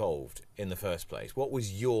get involved in the first place? What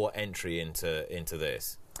was your entry into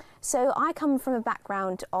this? So I come from a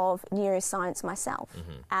background of neuroscience myself,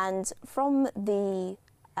 and from the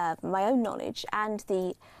my own knowledge and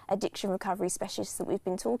the addiction recovery specialists that we've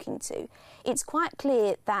been talking to, it's quite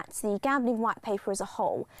clear that the gambling white paper as a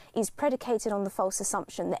whole is predicated on the false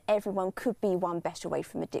assumption that everyone could be one better way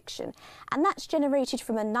from addiction. And that's generated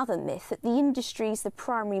from another myth that the industry is the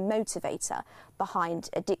primary motivator behind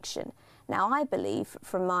addiction. Now, I believe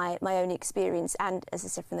from my own experience and, as I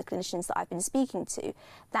said, from the clinicians that I've been speaking to,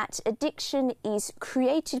 that addiction is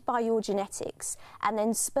created by your genetics and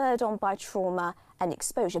then spurred on by trauma and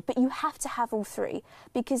exposure. But you have to have all three,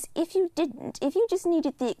 because if you didn't, if you just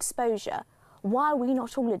needed the exposure, why are we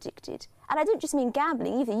not all addicted? And I don't just mean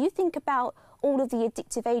gambling either. You think about all of the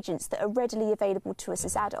addictive agents that are readily available to us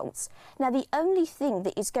as adults. Now, the only thing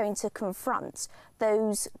that is going to confront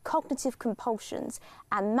those cognitive compulsions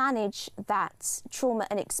and manage that trauma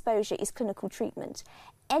and exposure is clinical treatment.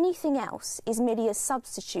 Anything else is merely a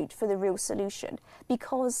substitute for the real solution,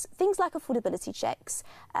 because things like affordability checks,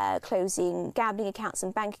 closing gambling accounts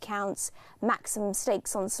and bank accounts, maximum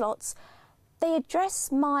stakes on slots, they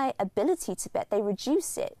address my ability to bet, they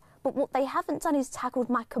reduce it. But what they haven't done is tackled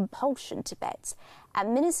my compulsion to bet.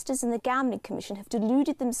 And ministers in the Gambling Commission have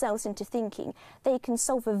deluded themselves into thinking they can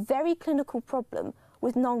solve a very clinical problem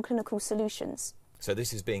with non-clinical solutions. So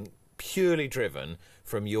this is being purely driven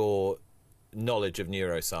from your knowledge of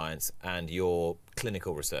neuroscience and your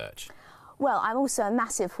clinical research? Well, I'm also a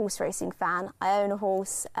massive horse racing fan. I own a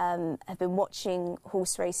horse, have been watching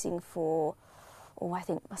horse racing for, I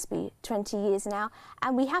think it must be 20 years now.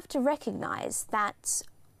 And we have to recognise that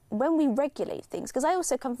when we regulate things, because I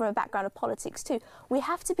also come from a background of politics too, we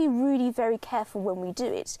have to be really very careful when we do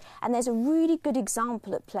it. And there's a really good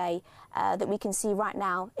example at play that we can see right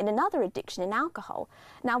now in another addiction, in alcohol.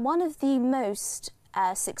 Now, one of the most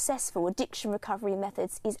successful addiction recovery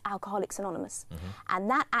methods is Alcoholics Anonymous. And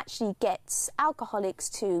that actually gets alcoholics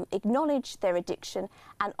to acknowledge their addiction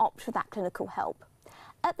and opt for that clinical help.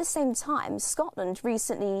 At the same time, Scotland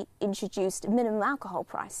recently introduced minimum alcohol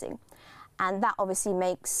pricing. And that obviously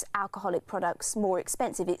makes alcoholic products more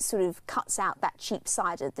expensive. It sort of cuts out that cheap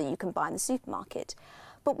cider that you can buy in the supermarket.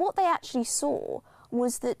 But what they actually saw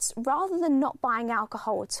was that rather than not buying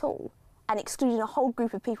alcohol at all and excluding a whole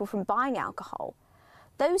group of people from buying alcohol,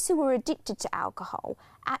 those who were addicted to alcohol,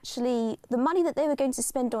 actually, the money that they were going to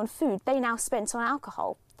spend on food, they now spent on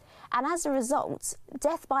alcohol. And as a result,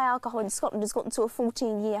 death by alcohol in Scotland has gotten to a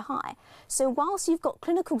 14-year high. So whilst you've got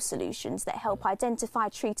clinical solutions that help identify,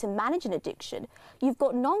 treat and manage an addiction, you've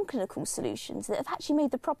got non-clinical solutions that have actually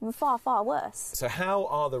made the problem far, far worse. So how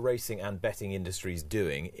are the racing and betting industries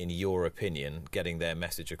doing, in your opinion, getting their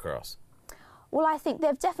message across? Well, I think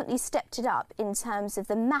they've definitely stepped it up in terms of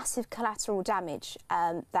the massive collateral damage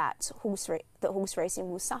that horse racing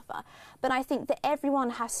will suffer. But I think that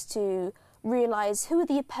everyone has to realise who are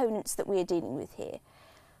the opponents that we're dealing with here.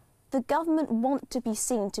 The government want to be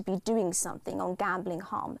seen to be doing something on gambling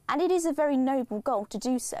harm, and it is a very noble goal to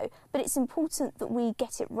do so, but it's important that we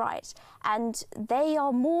get it right. And they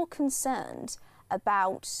are more concerned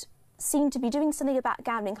about seen to be doing something about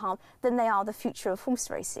gambling harm than they are the future of horse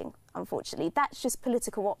racing, unfortunately. That's just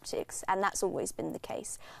political optics, and that's always been the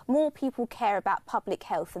case. More people care about public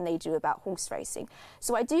health than they do about horse racing.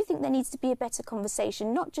 So I do think there needs to be a better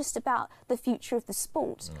conversation, not just about the future of the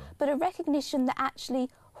sport, but a recognition that actually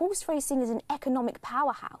horse racing is an economic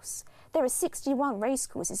powerhouse. There are 61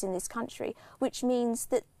 racecourses in this country, which means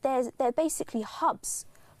that they're basically hubs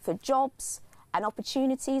for jobs and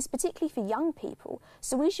opportunities, particularly for young people.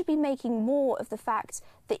 So we should be making more of the fact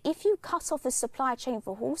that if you cut off the supply chain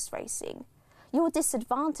for horse racing, you're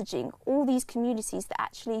disadvantaging all these communities that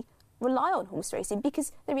actually rely on horse racing,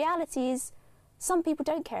 because the reality is some people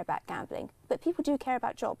don't care about gambling, but people do care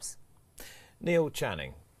about jobs. Neil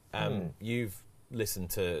Channing, you've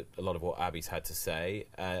listened to a lot of what Abbie's had to say.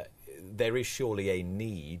 There is surely a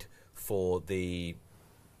need for the,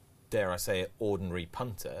 dare I say it, ordinary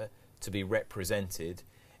punter to be represented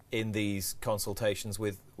in these consultations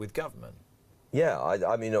with government. Yeah,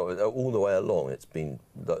 I mean, all the way along, it's been,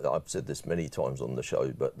 I've said this many times on the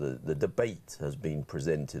show, but the debate has been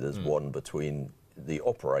presented as one between the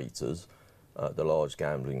operators, the large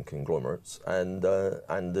gambling conglomerates, and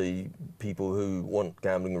the people who want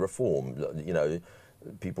gambling reform. You know,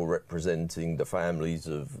 people representing the families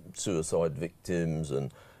of suicide victims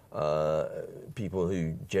and people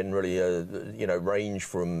who generally, range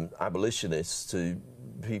from abolitionists to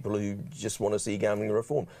people who just want to see gambling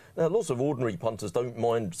reform. Now, lots of ordinary punters don't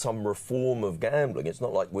mind some reform of gambling. It's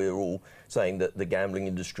not like we're all saying that the gambling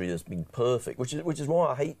industry has been perfect, which is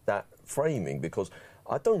why I hate that framing, because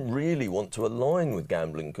I don't really want to align with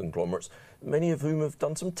gambling conglomerates, many of whom have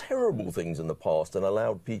done some terrible things in the past and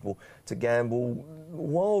allowed people to gamble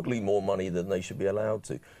wildly more money than they should be allowed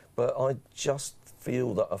to. But I just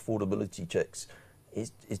feel that affordability checks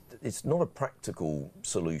it's not a practical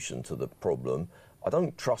solution to the problem. I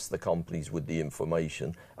don't trust the companies with the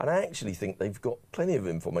information, and I actually think they've got plenty of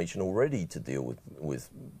information already to deal with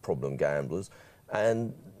problem gamblers,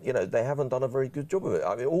 and they haven't done a very good job of it.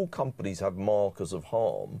 I mean, all companies have markers of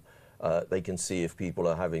harm. They can see if people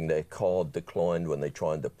are having their card declined when they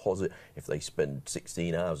try and deposit, if they spend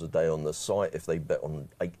 16 hours a day on the site, if they bet on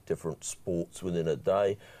 8 different sports within a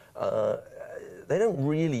day. They don't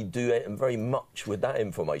really do very much with that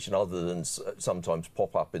information other than sometimes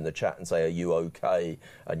pop up in the chat and say, are you okay?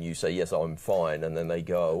 And you say, yes, I'm fine, and then they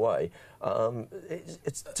go away.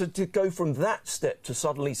 It's to go from that step to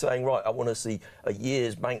suddenly saying, right, I want to see a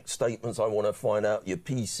year's bank statements, I want to find out your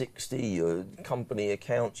P60, your company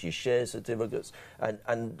accounts, your share certificates,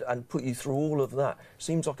 and put you through all of that.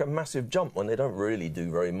 Seems like a massive jump when they don't really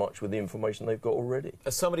do very much with the information they've got already.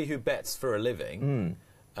 As somebody who bets for a living...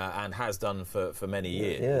 and has done for many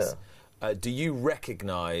years. Do you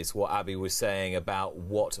recognise what Abbie was saying about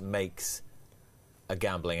what makes a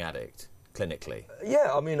gambling addict clinically? Yeah,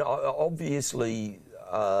 I mean, obviously,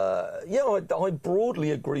 I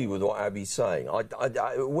broadly agree with what Abbie's saying.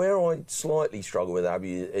 Where I slightly struggle with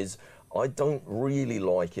Abbie is I don't really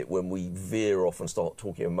like it when we veer off and start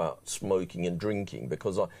talking about smoking and drinking,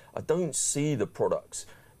 because I don't see the products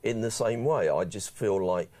in the same way. I just feel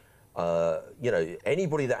like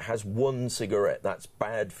anybody that has one cigarette, that's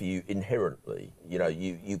bad for you inherently.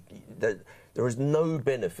 There is no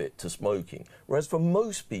benefit to smoking. Whereas for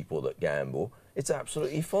most people that gamble, it's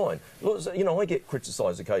absolutely fine. Look, I get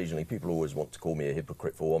criticised occasionally. People always want to call me a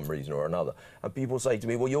hypocrite for one reason or another. And people say to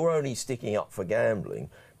me, well, you're only sticking up for gambling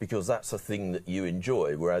because that's a thing that you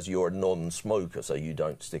enjoy, whereas you're a non-smoker, so you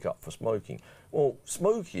don't stick up for smoking. Well,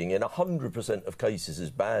 smoking in 100% of cases is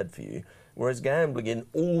bad for you, whereas gambling in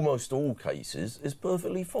almost all cases is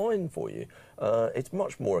perfectly fine for you. It's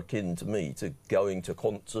much more akin to me to going to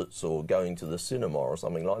concerts or going to the cinema or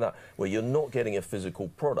something like that, where you're not getting a physical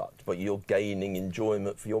product, but you're gaining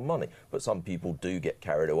enjoyment for your money. But some people do get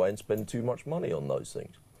carried away and spend too much money on those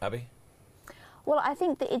things. Abbie? Well, I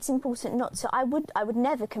think that it's important not to... I would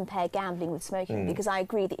never compare gambling with smoking, because I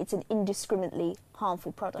agree that it's an indiscriminately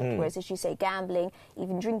harmful product, whereas, as you say, gambling,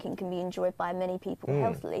 even drinking, can be enjoyed by many people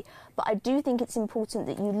healthily. But I do think it's important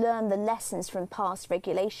that you learn the lessons from past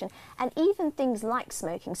regulation, and even things like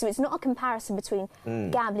smoking. So it's not a comparison between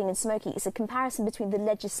gambling and smoking, it's a comparison between the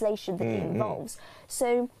legislation that it involves.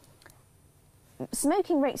 So...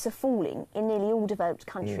 smoking rates are falling in nearly all developed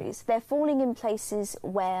countries. They're falling in places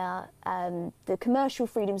where the commercial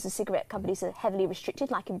freedoms of cigarette companies are heavily restricted,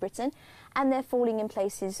 like in Britain, and they're falling in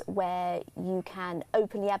places where you can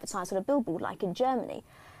openly advertise on a billboard, like in Germany.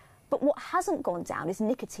 But what hasn't gone down is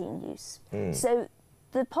nicotine use. So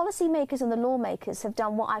the policymakers and the lawmakers have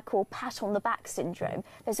done what I call pat-on-the-back syndrome.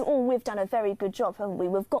 They say, oh, we've done a very good job, haven't we?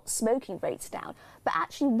 We've got smoking rates down. But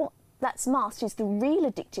actually what that's masked is the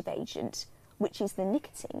real addictive agent, which is the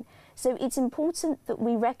nicotine. So it's important that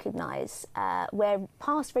we recognise where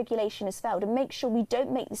past regulation has failed and make sure we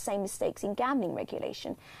don't make the same mistakes in gambling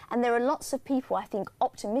regulation. And there are lots of people, I think,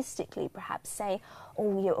 optimistically perhaps saying,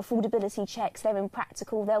 oh, affordability checks, they're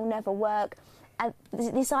impractical, they'll never work. And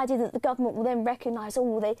this idea that the government will then recognise,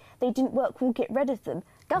 oh, they didn't work, we'll get rid of them.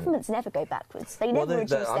 Governments never go backwards. They never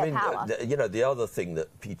reduce their power. The other thing that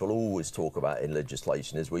people always talk about in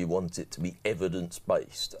legislation is we want it to be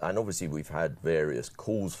evidence-based. And obviously we've had various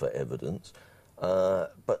calls for evidence.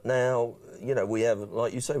 But now, we have,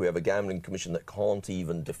 like you say, we have a gambling commission that can't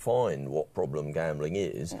even define what problem gambling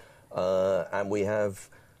is. And we have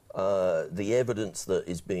the evidence that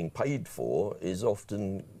is being paid for is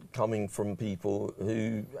often coming from people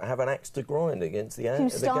who have an axe to grind against the gambling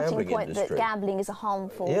industry. Whose starting point that gambling is a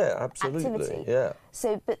harmful activity. Yeah.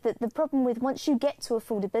 So, but the problem with once you get to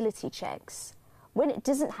affordability checks, when it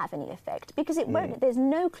doesn't have any effect, because it won't, there's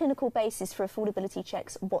no clinical basis for affordability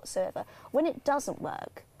checks whatsoever. When it doesn't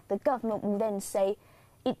work, the government will then say,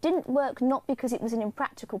 it didn't work not because it was an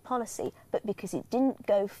impractical policy, but because it didn't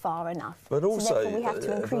go far enough. But also, so we have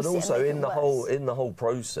to increase in the whole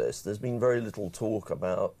process, there's been very little talk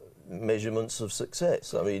about measurements of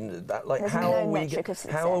success. I mean, how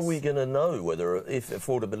are we going to know whether, if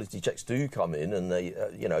affordability checks do come in and they,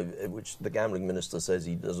 which the gambling minister says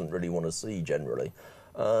he doesn't really want to see generally.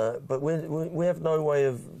 But we have no way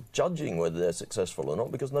of judging whether they're successful or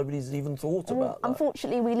not because nobody's even thought about that.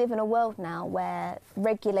 Unfortunately, we live in a world now where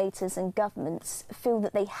regulators and governments feel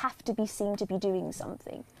that they have to be seen to be doing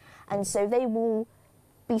something. And so they will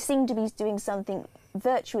be seen to be doing something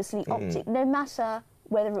virtuously optic, no matter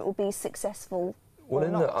whether it will be successful or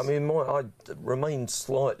not. I remain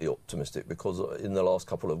slightly optimistic because in the last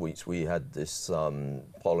couple of weeks we had this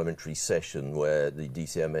parliamentary session where the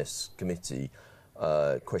DCMS committee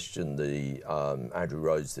questioned the Andrew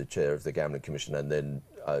Rhodes, the chair of the Gambling Commission, and then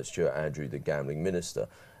Stuart Andrew, the Gambling Minister.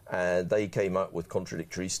 And they came up with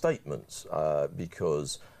contradictory statements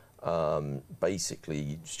because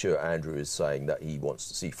basically Stuart Andrew is saying that he wants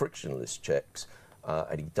to see frictionless checks,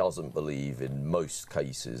 and he doesn't believe in most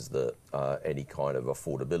cases that any kind of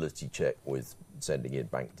affordability check with sending in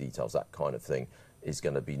bank details, that kind of thing, is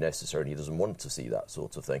going to be necessary, and he doesn't want to see that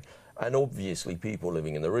sort of thing. And obviously people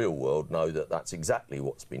living in the real world know that that's exactly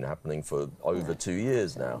what's been happening for over 2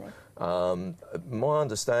 years now. My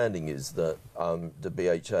understanding is that the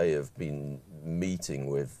BHA have been meeting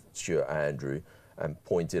with Stuart Andrew and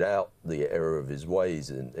pointed out the error of his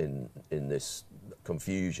ways in this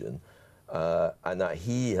confusion, and that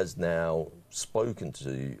he has now spoken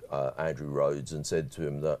to Andrew Rhodes and said to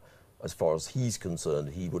him that as far as he's concerned,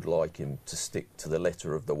 he would like him to stick to the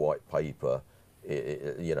letter of the white paper,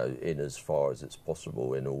 in as far as it's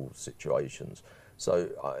possible in all situations. So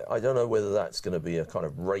I don't know whether that's going to be a kind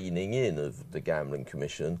of reining in of the Gambling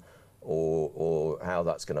Commission or how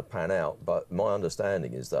that's going to pan out, but my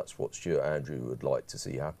understanding is that's what Stuart Andrew would like to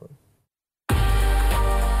see happen.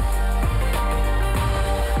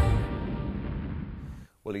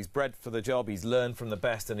 Well, he's bred for the job, he's learned from the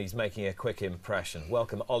best, and he's making a quick impression.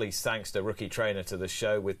 Welcome Ollie Sangster, rookie trainer, to the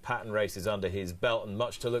show with pattern races under his belt and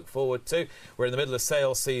much to look forward to. We're in the middle of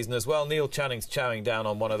sales season as well. Neil Channing's chowing down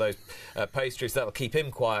on one of those pastries. That'll keep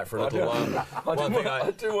him quiet for a little while.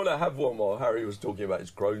 I do want to have one while Harry was talking about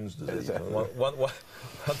his Crohn's disease.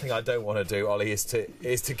 One thing I don't want to do, Ollie, is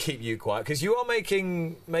to keep you quiet, because you are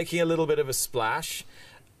making a little bit of a splash.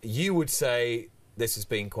 You would say this has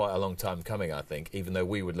been quite a long time coming, I think, even though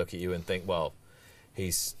we would look at you and think, well,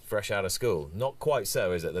 he's fresh out of school. Not quite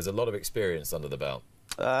so, is it? There's a lot of experience under the belt.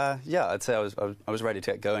 Yeah, I'd say I was ready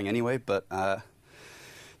to get going anyway, but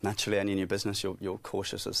naturally any new business, you're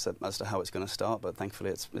cautious as to how it's going to start, but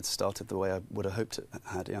thankfully it's started the way I would have hoped it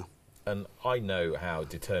had, yeah. And I know how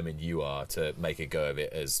determined you are to make a go of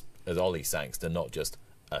it as Ollie Sangster, not just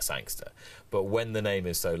a Sangster. But when the name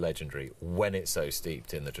is so legendary, when it's so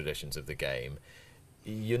steeped in the traditions of the game,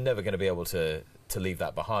 you're never going to be able to leave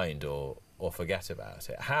that behind or forget about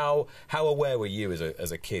it. How aware were you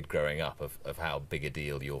as a kid growing up of how big a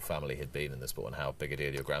deal your family had been in the sport and how big a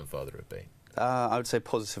deal your grandfather had been? I would say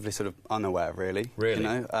positively sort of unaware, really. Really?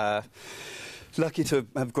 You know? Lucky to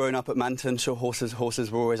have grown up at Manton. Sure, horses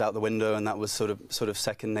were always out the window, and that was sort of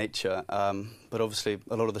second nature. But obviously,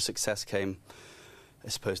 a lot of the success came, I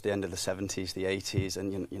suppose, the end of the 70s, the 80s,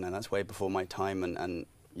 and you know that's way before my time. And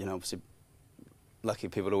you know, obviously, lucky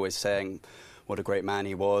people always saying what a great man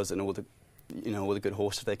he was, and all the good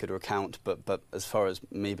horses they could recount. But as far as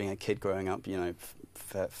me being a kid growing up, you know,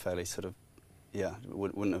 fairly sort of, yeah,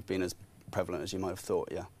 wouldn't have been as prevalent as you might have thought.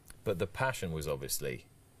 Yeah. But the passion was obviously.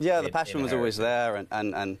 Yeah, the passion was always there,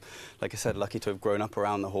 and like I said, lucky to have grown up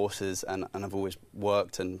around the horses, and I've always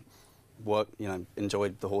worked, you know,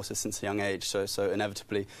 enjoyed the horses since a young age. So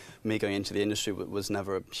inevitably, me going into the industry was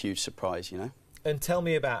never a huge surprise, you know. And tell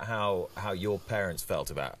me about how your parents felt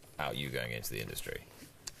about you going into the industry.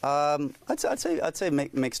 I'd say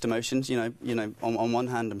mixed emotions. You know, on one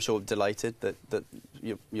hand, I'm sure delighted that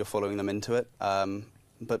you're following them into it,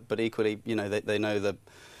 but equally, you know, they know the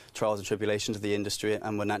trials and tribulations of the industry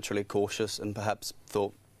and were naturally cautious and perhaps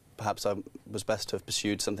thought I was best to have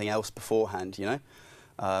pursued something else beforehand, you know.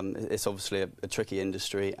 It's obviously a tricky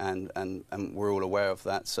industry and we're all aware of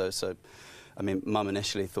that. So I mean, Mum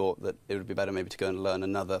initially thought that it would be better maybe to go and learn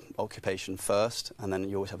another occupation first, and then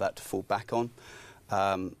you always have that to fall back on.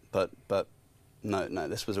 But no,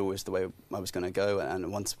 this was always the way I was going to go,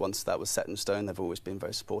 and once that was set in stone, they've always been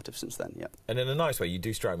very supportive since then, yeah. And in a nice way, you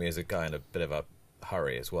do strike me as a guy in a bit of a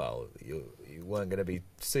hurry as well. You weren't going to be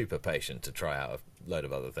super patient to try out a load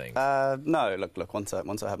of other things. No, look. Once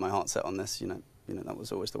I had my heart set on this, you know, that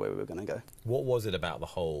was always the way we were going to go. What was it about the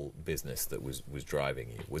whole business that was driving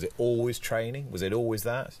you? Was it always training? Was it always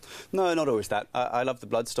that? No, not always that. I love the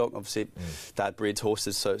bloodstock. Obviously, Dad breeds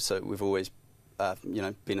horses, so we've always, you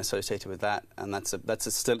know, been associated with that, and that's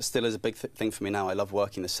still is a big thing for me now. I love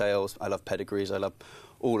working the sales. I love pedigrees. I love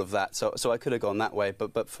all of that. So I could have gone that way,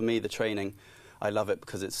 but for me, the training, I love it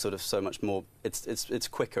because it's sort of so much more. It's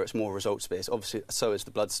quicker. It's more results based. Obviously, so is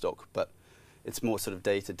the bloodstock, but it's more sort of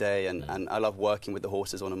day to day, and I love working with the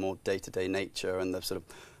horses on a more day to day nature and the sort of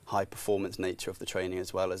high performance nature of the training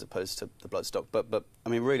as well, as opposed to the bloodstock. But I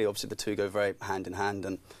mean, really, obviously, the two go very hand in hand,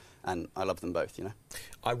 and and I love them both, you know.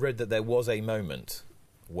 I read that there was a moment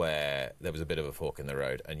where there was a bit of a fork in the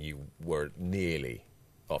road and you were nearly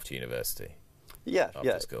off to university.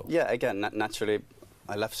 After school. Yeah, again, naturally,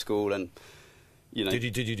 I left school and, you know...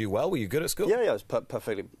 Did you do well? Were you good at school? Yeah, I was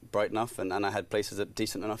perfectly bright enough, and I had places at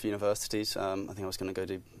decent enough universities. I think I was going to go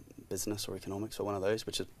do business or economics or one of those,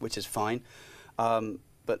 which is fine.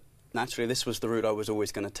 But naturally, this was the route I was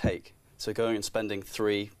always going to take. So going and spending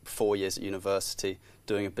 3-4 years at university,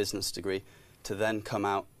 doing a business degree, to then come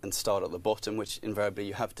out and start at the bottom, which invariably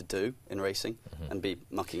you have to do in racing, and be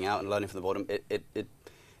mucking out and learning from the bottom,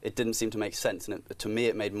 it didn't seem to make sense. And to me,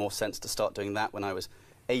 it made more sense to start doing that when I was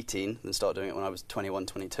 18 than start doing it when I was 21,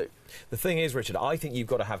 22. The thing is, Richard, I think you've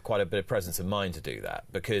got to have quite a bit of presence of mind to do that,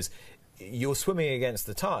 because you're swimming against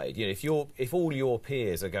the tide. You know, if all your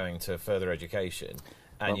peers are going to further education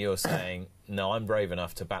and you're saying, no, I'm brave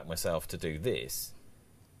enough to back myself to do this,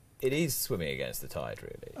 it is swimming against the tide,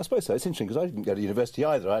 really. I suppose so. It's interesting because I didn't go to university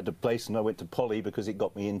either. I had a place and I went to Poly because it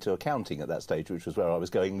got me into accounting at that stage, which was where I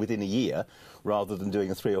was going within a year rather than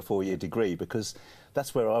doing a 3 or 4 year degree, because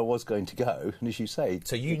that's where I was going to go. And as you say...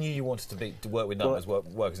 So you knew you wanted to work with numbers, work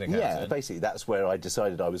as an accountant? Yeah, basically that's where I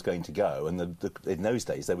decided I was going to go. And in those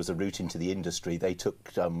days there was a route into the industry. They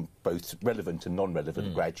took both relevant and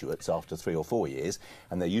non-relevant graduates after 3 or 4 years,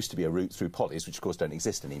 and there used to be a route through Polys, which of course don't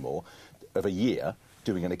exist anymore, of a year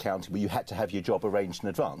doing an accounting, but you had to have your job arranged in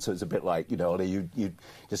advance. So it's a bit like, you know, Ollie, you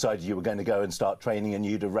decided you were going to go and start training and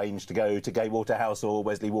you'd arranged to go to Gay Waterhouse or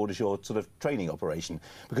Wesley Watershaw sort of training operation,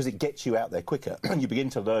 because it gets you out there quicker and you begin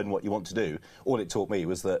to learn what you want to do. All it taught me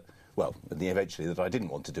was that, well, eventually that I didn't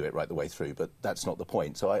want to do it right the way through, but that's not the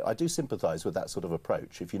point. So I do sympathise with that sort of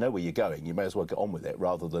approach. If you know where you're going, you may as well get on with it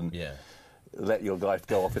rather than let your life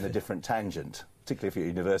go off in a different tangent, particularly if you're at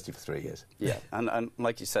university for 3 years. Yeah, and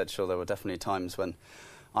like you said, sure, there were definitely times when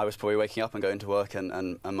I was probably waking up and going to work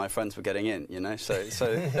and my friends were getting in, you know, so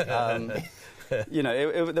you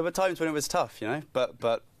know, there were times when it was tough, you know,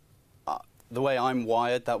 but the way I'm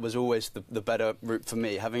wired, that was always the better route for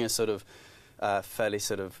me, having a sort of fairly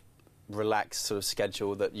sort of relaxed sort of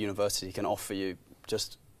schedule that university can offer you,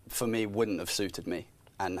 just for me wouldn't have suited me,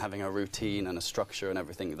 and having a routine and a structure and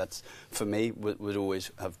everything, that's for me would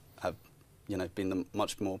always have you know, been the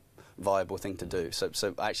much more viable thing to do. So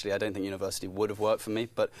actually I don't think university would have worked for me,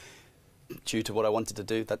 but due to what I wanted to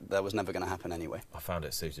do, that was never going to happen anyway. I found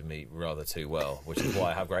it suited me rather too well, which is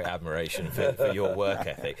why I have great admiration for your work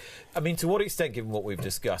ethic. I mean, to what extent, given what we've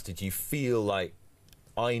discussed, did you feel like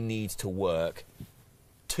I need to work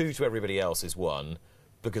 2 to everybody else is 1,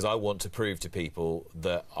 because I want to prove to people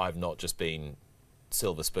that I've not just been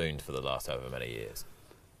silver spooned for the last however many years?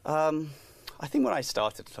 I think when I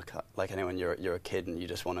started, like anyone, you're a kid and you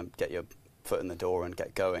just want to get your foot in the door and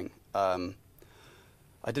get going. When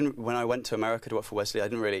I went to America to work for Wesley, I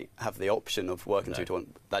didn't really have the option of working 2 to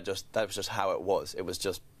 1. That was just how it was. It was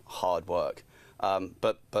just hard work,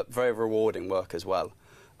 but very rewarding work as well.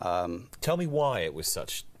 Tell me why it was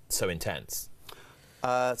so intense.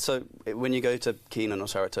 So when you go to Keenan or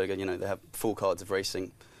Saratoga, you know, they have full cards of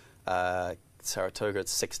racing. Saratoga,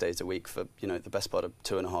 it's 6 days a week for, you know, the best part of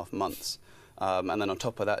 2.5 months. And then on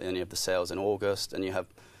top of that, then you have the sales in August, and you have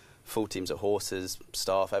full teams of horses,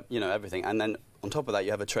 staff, you know, everything. And then on top of that,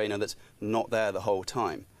 you have a trainer that's not there the whole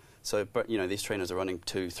time. So, but, you know, these trainers are running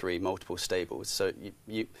 2, 3, multiple stables. So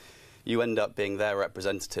you end up being their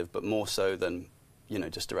representative, but more so than, you know,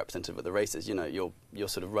 just a representative of the races. You know, you're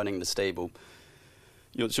sort of running the stable.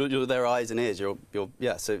 You're their eyes and ears. So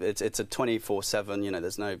it's a 24/7. You know,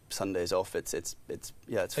 there's no Sundays off. It's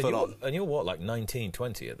full on. And you're what, like 19,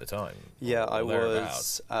 20 at the time? Yeah, I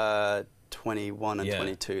was 21 and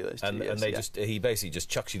 22 those 2 years. And he basically just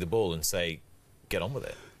chucks you the ball and say, get on with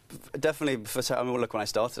it. Definitely. I mean, look, when I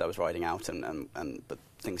started, I was riding out, but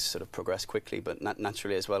things sort of progressed quickly. But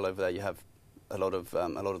naturally, as well, over there, you have a lot of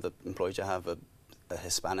the employees you have are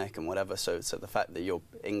Hispanic and whatever, so the fact that you're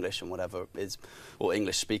English and whatever or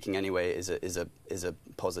English speaking anyway, is a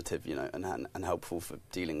positive, you know, and helpful for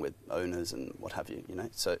dealing with owners and what have you, you know.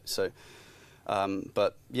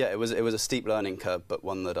 But yeah, it was a steep learning curve, but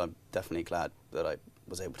one that I'm definitely glad that I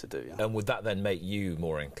was able to do. Yeah. And would that then make you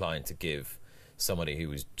more inclined to give somebody who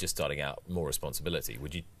was just starting out more responsibility?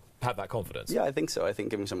 Would you have that confidence? Yeah, I think so. I think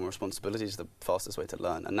giving someone responsibility is the fastest way to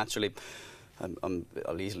learn, and naturally.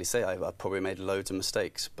 I'll easily say I've probably made loads of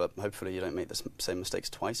mistakes, but hopefully you don't make the same mistakes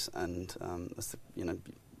twice, and that's the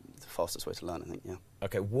fastest way to learn, I think. Yeah.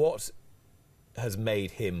 Okay, what has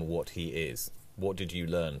made him what he is? What did you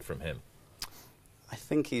learn from him? I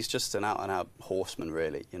think he's just an out-and-out horseman,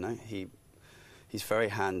 really. You know, he's very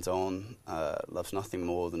hands-on, loves nothing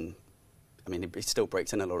more than. I mean, he still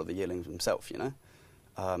breaks in a lot of the yearlings himself, you know.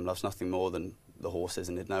 loves nothing more than the horses,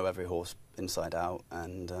 and he'd know every horse inside out.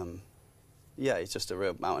 And yeah, he's just a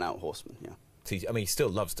real out-and-out horseman. Yeah. I mean, he still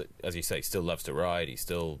loves to, as you say, still loves to ride. He's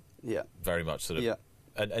still very much sort of. Yeah.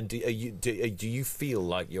 And do you feel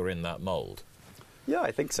like you're in that mould? Yeah,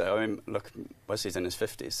 I think so. I mean, look, Wesley's in his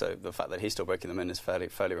 50s, so the fact that he's still breaking them in is fairly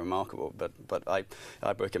remarkable. But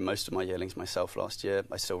I broke in most of my yearlings myself last year.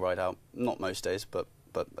 I still ride out, not most days, but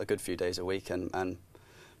a good few days a week.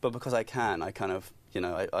 But because I can, I kind of, you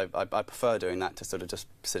know, I prefer doing that to sort of just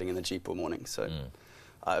sitting in the Jeep all morning. So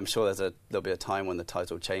I'm sure there'll be a time when the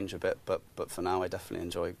tides will change a bit. But for now, I definitely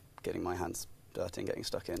enjoy getting my hands dirty and getting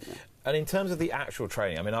stuck in. Yeah. And in terms of the actual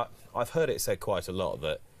training, I mean, I've heard it said quite a lot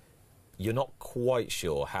that you're not quite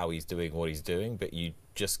sure how he's doing what he's doing, but you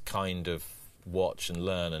just kind of watch and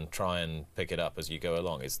learn and try and pick it up as you go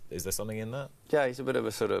along. Is there something in that? Yeah, he's a bit of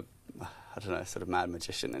a sort of, I don't know, sort of mad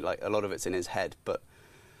magician. Like, a lot of it's in his head, but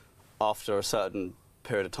after a certain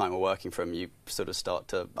period of time of working for him, you sort of start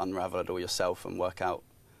to unravel it all yourself and work out.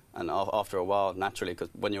 And after a while, naturally, because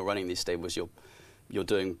when you're running these stables, you're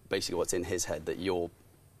doing basically what's in his head that you're,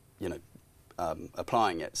 you know,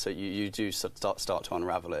 applying it, so you do start to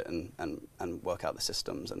unravel it and work out the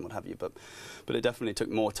systems and what have you. But it definitely took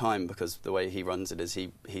more time, because the way he runs it is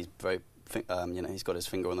he's very you know, he's got his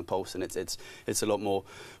finger on the pulse, and it's a lot more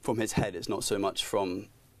from his head. It's not so much from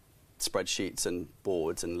spreadsheets and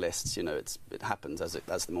boards and lists. You know, it happens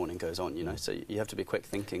as the morning goes on. You know, so you have to be quick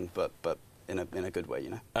thinking, but in a good way.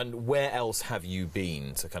 You know. And where else have you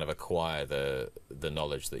been to kind of acquire the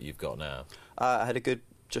knowledge that you've got now? I had a good,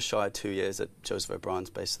 just shy of 2 years at Joseph O'Brien's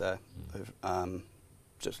base there,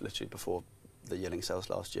 just literally before the yearling sales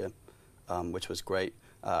last year, which was great.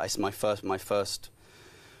 My first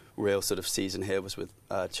real sort of season here was with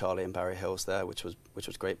Charlie and Barry Hills there, which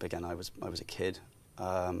was great. But again, I was a kid,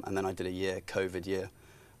 and then I did a COVID year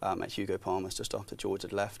at Hugo Palmer's just after George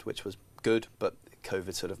had left, which was good, but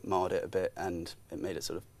COVID sort of marred it a bit, and it made it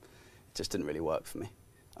it just didn't really work for me.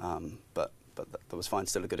 But that was fine,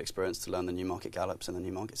 still a good experience to learn the Newmarket gallops and the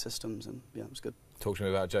Newmarket systems, and yeah, it was good. Talk to me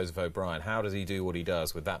about Joseph O'Brien. How does he do what he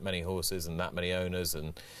does with that many horses and that many owners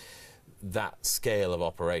and that scale of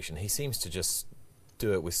operation? He seems to just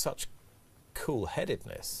do it with such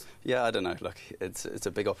cool-headedness. Yeah, I don't know. Look, it's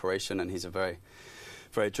a big operation, and he's a very,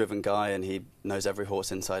 very driven guy, and he knows every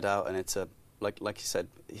horse inside out, and it's like you said,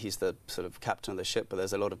 he's the sort of captain of the ship, but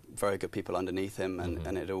there's a lot of very good people underneath him,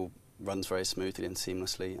 and it all runs very smoothly and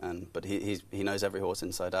seamlessly, but he knows every horse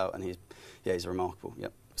inside out, and he's remarkable.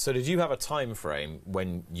 Yep. So did you have a time frame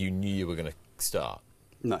when you knew you were going to start?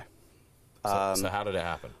 No. So how did it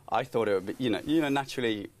happen? I thought it would be, you know,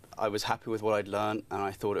 naturally I was happy with what I'd learned, and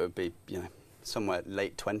I thought it would be, you know, somewhere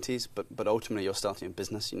late 20s, but ultimately you're starting a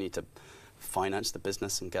business, you need to finance the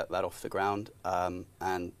business and get that off the ground,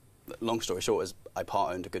 and long story short is I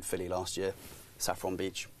part-owned a good filly last year, Saffron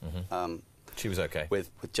Beach. She was okay.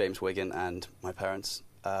 With James Wigan and my parents,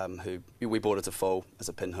 who we bought her to foal as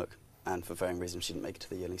a pinhook, and for varying reasons she didn't make it to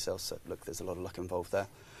the yearling sales, so look, there's a lot of luck involved there.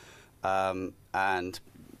 And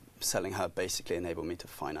selling her basically enabled me to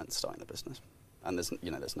finance starting the business. And there's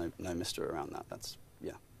no mystery around that. That's,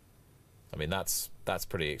 yeah. I mean, that's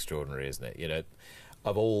pretty extraordinary, isn't it? You know,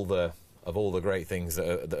 of all the great things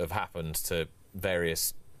that have happened to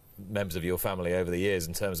various members of your family over the years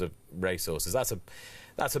in terms of racehorses, that's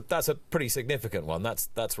a pretty significant one.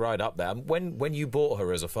 That's right up there. And when you bought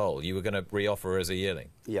her as a foal, you were going to reoffer her as a yearling.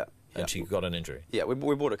 Yeah. And she got an injury. Yeah,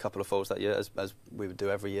 we bought a couple of foals that year, as we would do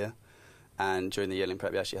every year. And during the yearling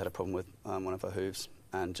prep, we actually had a problem with one of her hooves,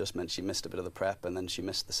 and just meant she missed a bit of the prep, and then she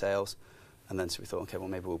missed the sales. And then so we thought, okay, well,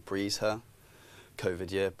 maybe we'll breeze her.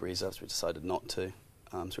 COVID year, breeze her, so we decided not to.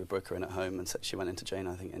 So we broke her in at home, and she went into Jane,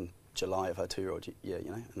 I think, in July of her 2-year-old year, you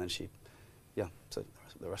know. And then so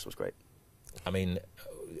the rest was great. I mean,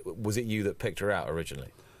 was it you that picked her out originally?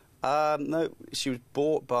 No, she was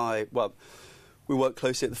bought by, well, we worked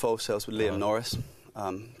closely at the foal sales with Liam Norris,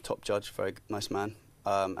 top judge, very nice man,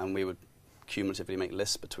 and we would cumulatively make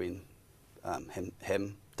lists between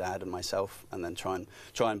him, Dad, and myself, and then try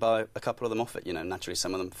and buy a couple of them off it. You know, naturally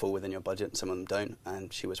some of them fall within your budget, and some of them don't,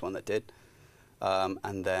 and she was one that did.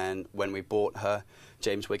 And then when we bought her,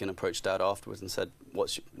 James Wigan approached Dad afterwards and said,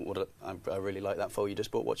 I really like that foal you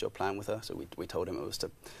just bought, what's your plan with her? So we told him it was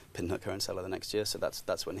to pinhook her and sell her the next year, so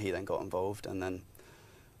that's when he then got involved, and then,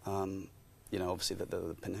 you know, obviously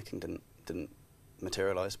the pinhooking didn't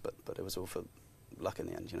materialise, but it was all for luck in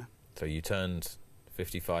the end, you know. So you turned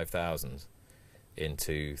 55,000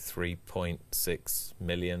 into 3.6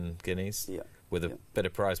 million guineas? Yeah. With a bit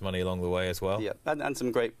of prize money along the way as well? Yeah, and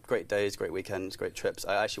some great days, great weekends, great trips.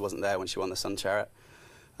 I actually wasn't there when she won the Sun Chariot,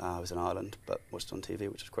 I was in Ireland, but watched it on TV,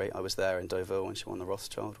 which was great. I was there in Deauville when she won the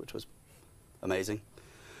Rothschild, which was amazing.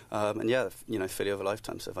 And yeah, you know, filly of a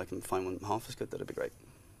lifetime. So if I can find one half as good, that'd be great.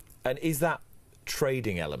 And is that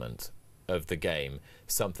trading element of the game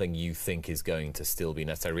something you think is going to still be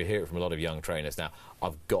necessary? We hear it from a lot of young trainers now.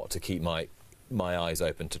 I've got to keep my eyes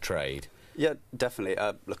open to trade. Yeah, definitely.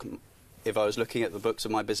 Look, if I was looking at the books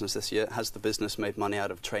of my business this year, has the business made money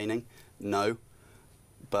out of training? No.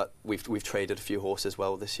 But we've traded a few horses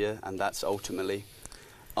well this year, and that's ultimately,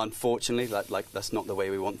 unfortunately, that's not the way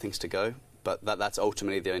we want things to go. But that's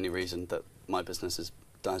ultimately the only reason that my business has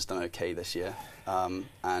done okay this year.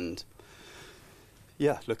 And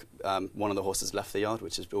yeah, look, one of the horses left the yard,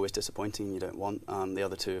 which is always disappointing. You don't want. The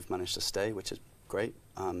other two have managed to stay, which is great.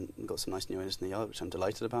 Got some nice new owners in the yard, which I'm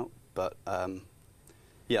delighted about. But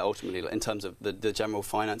yeah, ultimately, in terms of the general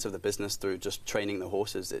finance of the business through just training the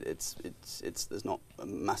horses, there's not a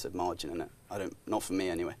massive margin in it. Not for me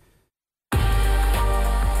anyway.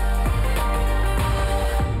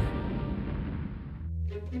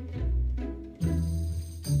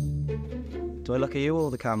 Do I look at you or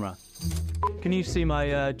the camera? Can you see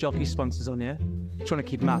my jockey sponsors on here? Trying to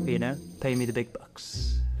keep them happy, you know? Pay me the big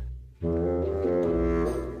bucks.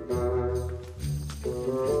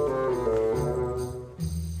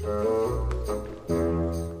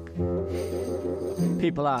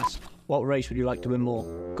 People ask, what race would you like to win more?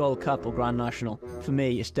 Gold Cup or Grand National? For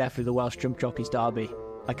me, it's definitely the Welsh Jump Jockeys Derby.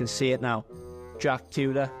 I can see it now. Jack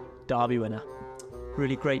Tudor, Derby winner.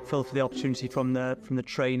 Really grateful for the opportunity from the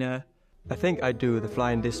trainer. I think I'd do the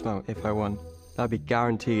flying dismount if I won. That'd be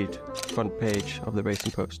guaranteed front page of the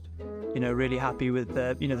Racing Post. You know, really happy with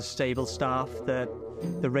the stable staff, the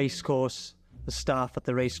race course, the staff at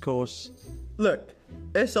the race course. Look,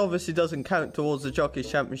 this obviously doesn't count towards the Jockeys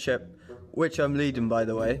Championship, which I'm leading, by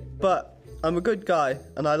the way. But I'm a good guy,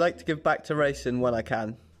 and I like to give back to racing when I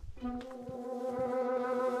can.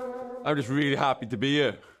 I'm just really happy to be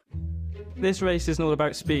here. This race isn't all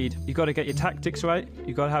about speed. You've got to get your tactics right,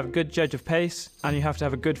 you've got to have a good judge of pace, and you have to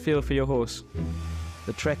have a good feel for your horse.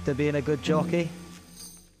 The trick to being a good jockey?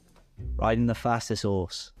 Riding the fastest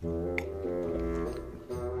horse.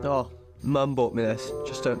 Oh, Mum bought me this.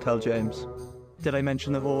 Just don't tell James. Did I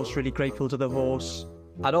mention the horse? Really grateful to the horse.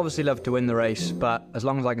 I'd obviously love to win the race, but as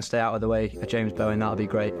long as I can stay out of the way of James Bowen, that'll be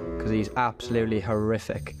great, because he's absolutely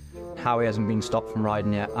horrific. How he hasn't been stopped from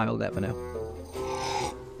riding yet, I'll never know.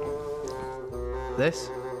 This?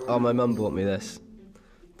 Oh, my mum bought me this.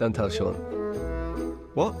 Don't tell Sean.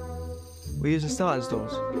 What? We're using starting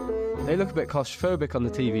stores. They look a bit claustrophobic on the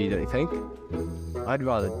TV, don't you think? I'd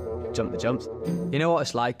rather jump the jumps. You know what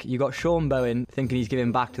it's like? You got Sean Bowen thinking he's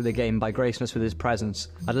giving back to the game by gracing us with his presence.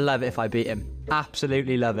 I'd love it if I beat him.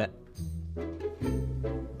 Absolutely love it.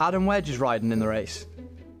 Adam Wedge is riding in the race.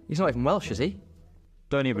 He's not even Welsh, is he?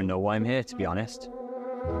 Don't even know why I'm here, to be honest.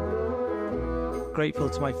 Grateful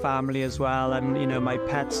to my family as well, and, you know, my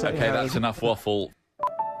pets. OK, that's enough waffle.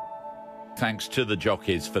 Thanks to the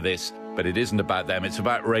jockeys for this, but it isn't about them. It's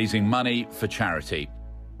about raising money for charity.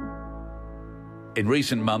 In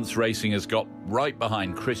recent months, racing has got right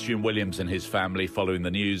behind Christian Williams and his family following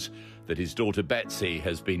the news that his daughter Betsy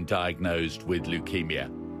has been diagnosed with leukemia.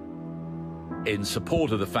 In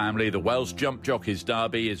support of the family, the Welsh Jump Jockeys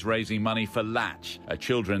Derby is raising money for Latch, a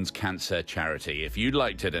children's cancer charity. If you'd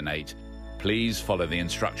like to donate, please follow the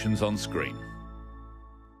instructions on screen.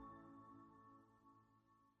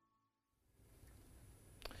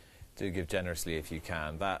 Do give generously if you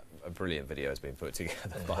can. That a brilliant video has been put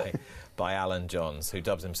together by Alan Johns, who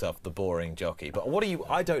dubs himself the boring jockey. But what are you?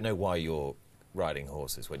 I don't know why you're riding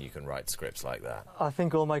horses when you can write scripts like that. I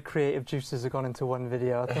think all my creative juices have gone into one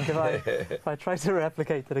video. I think if I try to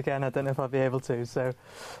replicate it again, I don't know if I'll be able to. So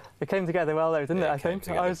it came together well, though, didn't it? I think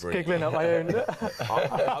I was giggling at my own.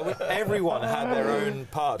 Everyone had their own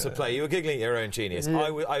part to play. You were giggling at your own genius. Yeah.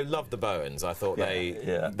 I loved the Bowens. I thought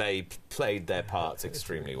they played their parts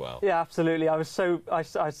extremely well. Yeah, absolutely. I sent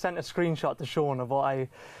a screenshot to Sean of what I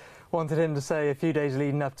wanted him to say a few days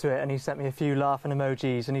leading up to it, and he sent me a few laughing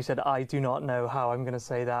emojis, and he said, I do not know how I'm going to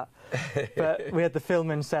say that. But we had the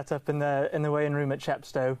filming set up in the weighing room at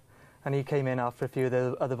Chepstow, and he came in after a few of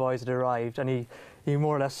the other boys had arrived, and he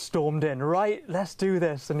more or less stormed in, right, let's do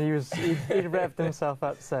this, and he'd revved himself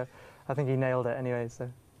up, so I think he nailed it anyway. So.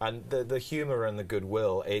 And the humour and the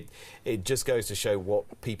goodwill, it just goes to show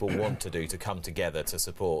what people want to do, to come together to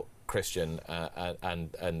support Christian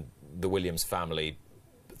and the Williams family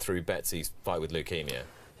through Betsy's fight with leukemia.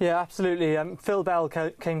 Yeah, absolutely. Phil Bell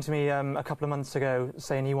came to me a couple of months ago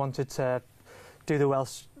saying he wanted to do the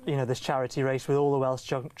Welsh this charity race with all the Welsh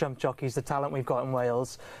jump jockeys, the talent we've got in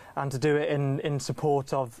Wales, and to do it in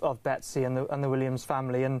support of Betsy and the Williams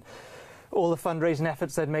family and all the fundraising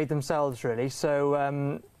efforts they'd made themselves, really.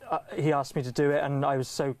 So he asked me to do it, and I was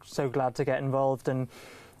so glad to get involved. And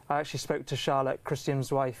I actually spoke to Charlotte,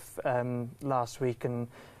 Christian's wife, last week, and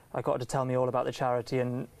I got her to tell me all about the charity,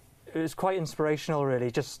 and it was quite inspirational,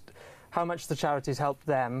 really, just how much the charities helped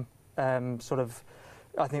them.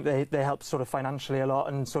 I think they help sort of financially a lot,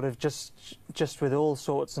 and sort of just with all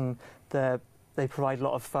sorts, and they provide a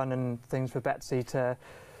lot of fun and things for Betsy to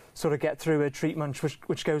sort of get through her treatment,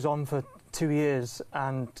 which goes on for 2 years.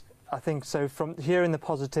 And I think so from hearing the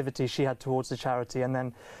positivity she had towards the charity, and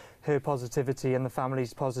then her positivity and the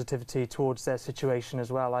family's positivity towards their situation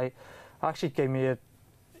as well, I actually gave me a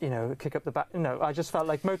kick up the back. I just felt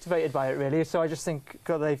like motivated by it, really. So I just think,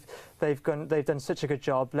 God, they've done such a good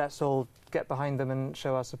job. Let's all get behind them and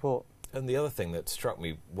show our support. And the other thing that struck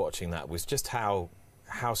me watching that was just how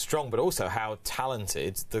strong, but also how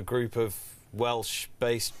talented the group of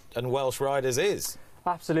Welsh-based and Welsh riders is.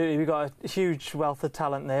 Absolutely, we've got a huge wealth of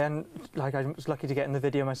talent there, and I was lucky to get in the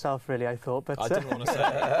video myself, really, I thought. But I didn't want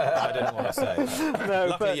to say. No,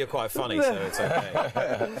 luckily, you're quite funny, so it's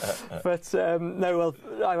okay. But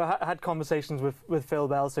I had conversations with Phil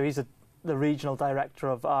Bell, so he's the regional director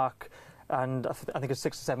of ARC, and I think it's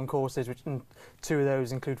 6 or 7 courses, which 2 of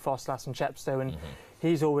those include Ffoslas and Chepstow, and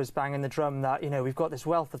he's always banging the drum that we've got this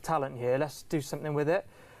wealth of talent here, let's do something with it.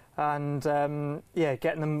 And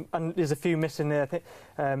getting them, and there's a few missing there. I think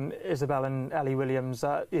Isabel and Ellie Williams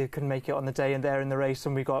couldn't make it on the day, and they're in the race,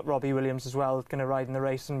 and we've got Robbie Williams as well going to ride in the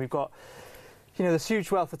race, and we've got this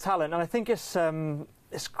huge wealth of talent. And I think it's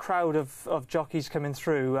this crowd of jockeys coming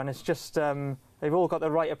through, and it's just they've all got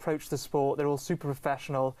the right approach to the sport. They're all super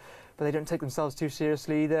professional, but they don't take themselves too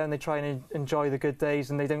seriously either, and they try and enjoy the good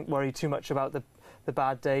days, and they don't worry too much about the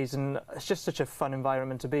bad days. And it's just such a fun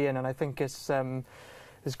environment to be in, and I think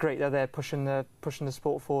it's great that they're pushing the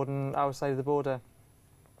sport forward on our side of the border.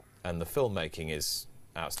 And the filmmaking is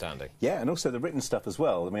outstanding. Yeah, and also the written stuff as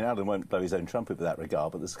well. I mean, Alan won't blow his own trumpet with that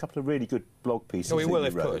regard, but there's a couple of really good blog pieces. No, he will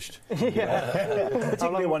if pushed.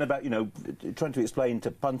 Particularly one about, trying to explain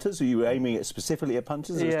to punters, you were aiming it specifically at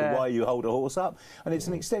punters as to why you hold a horse up. And it's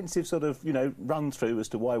an extensive sort of, run through as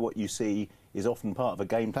to why what you see is often part of a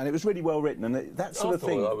game plan. It was really well written, and that sort of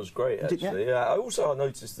thing. I thought that was great, actually. I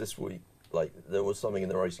noticed this week, there was something in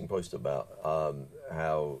the Racing Post about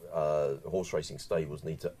how horse racing stables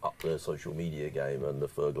need to up their social media game, and the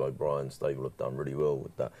Fergal O'Brien stable have done really well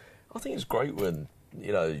with that. I think it's great when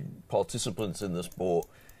participants in the sport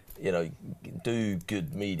do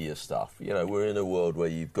good media stuff. We're in a world where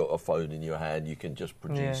you've got a phone in your hand, you can just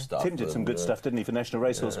produce stuff. Tim did some good stuff, didn't he, for National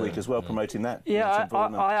Racehorse Week as well, promoting that. Yeah,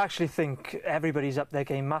 I actually think everybody's up their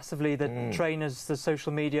game massively. The trainers, the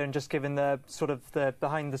social media, and just giving the sort of the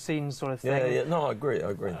behind-the-scenes sort of thing. Yeah, no, I agree.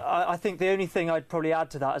 I think the only thing I'd probably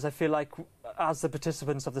add to that is I feel like, as the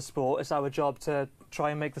participants of the sport, it's our job to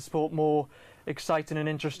try and make the sport more exciting and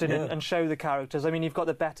interesting and show the characters. I mean, you've got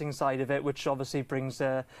the betting side of it, which obviously brings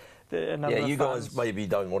a number of you fans. Guys maybe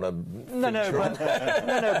don't want to.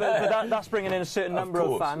 But that's bringing in a certain number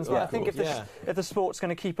of fans. But I think if the sport's going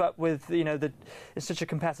to keep up with, it's such a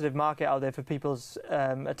competitive market out there for people's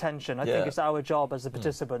attention. I think it's our job as the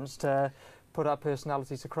participants to put our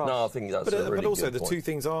personalities across. No, I think that's a really but also good the point. 2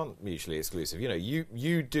 things aren't mutually exclusive.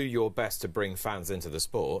 You do your best to bring fans into the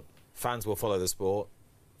sport. Fans will follow the sport.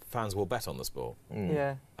 Fans will bet on the sport.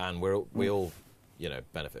 Yeah. And we all,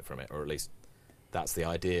 benefit from it, or at least that's the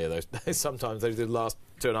idea. Sometimes the last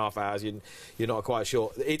 2.5 hours, you're not quite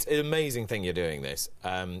sure. It's an amazing thing you're doing this.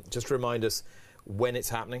 Just remind us when it's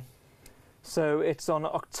happening. So it's on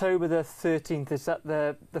October the 13th. It's at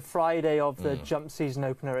the Friday of the jump season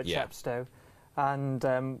opener at Chepstow, and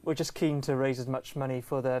we're just keen to raise as much money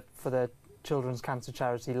for the children's cancer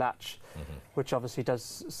charity Latch, which obviously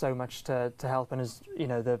does so much to help, and as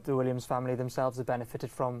the Williams family themselves have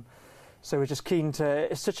benefited from. So we're just keen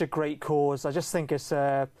to. It's such a great cause. I just think there's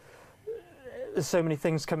so many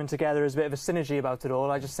things coming together. There's a bit of a synergy about it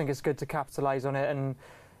all. I just think it's good to capitalise on it, and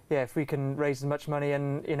if we can raise as much money,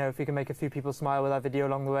 and if we can make a few people smile with our video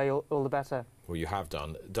along the way, all the better. Well, you have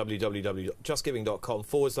done.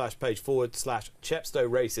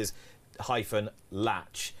 www.justgiving.com/Chepstow Races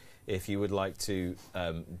 -Latch if you would like to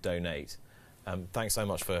donate. Thanks so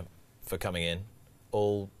much for coming in.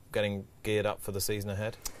 All getting geared up for the season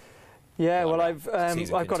ahead? Yeah, well, I've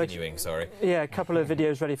got continuing, sorry. Yeah, a couple of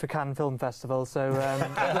videos ready for Cannes Film Festival. So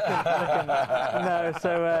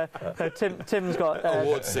Tim's got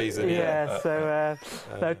awards season. Yeah,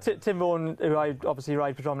 so Tim Vaughan, who I obviously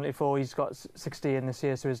ride predominantly for, he's got 60 in this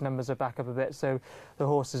year, so his numbers are back up a bit. So the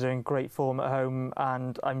horses are in great form at home,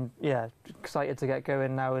 and I'm excited to get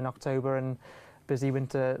going now in October, and busy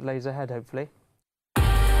winter lays ahead, hopefully.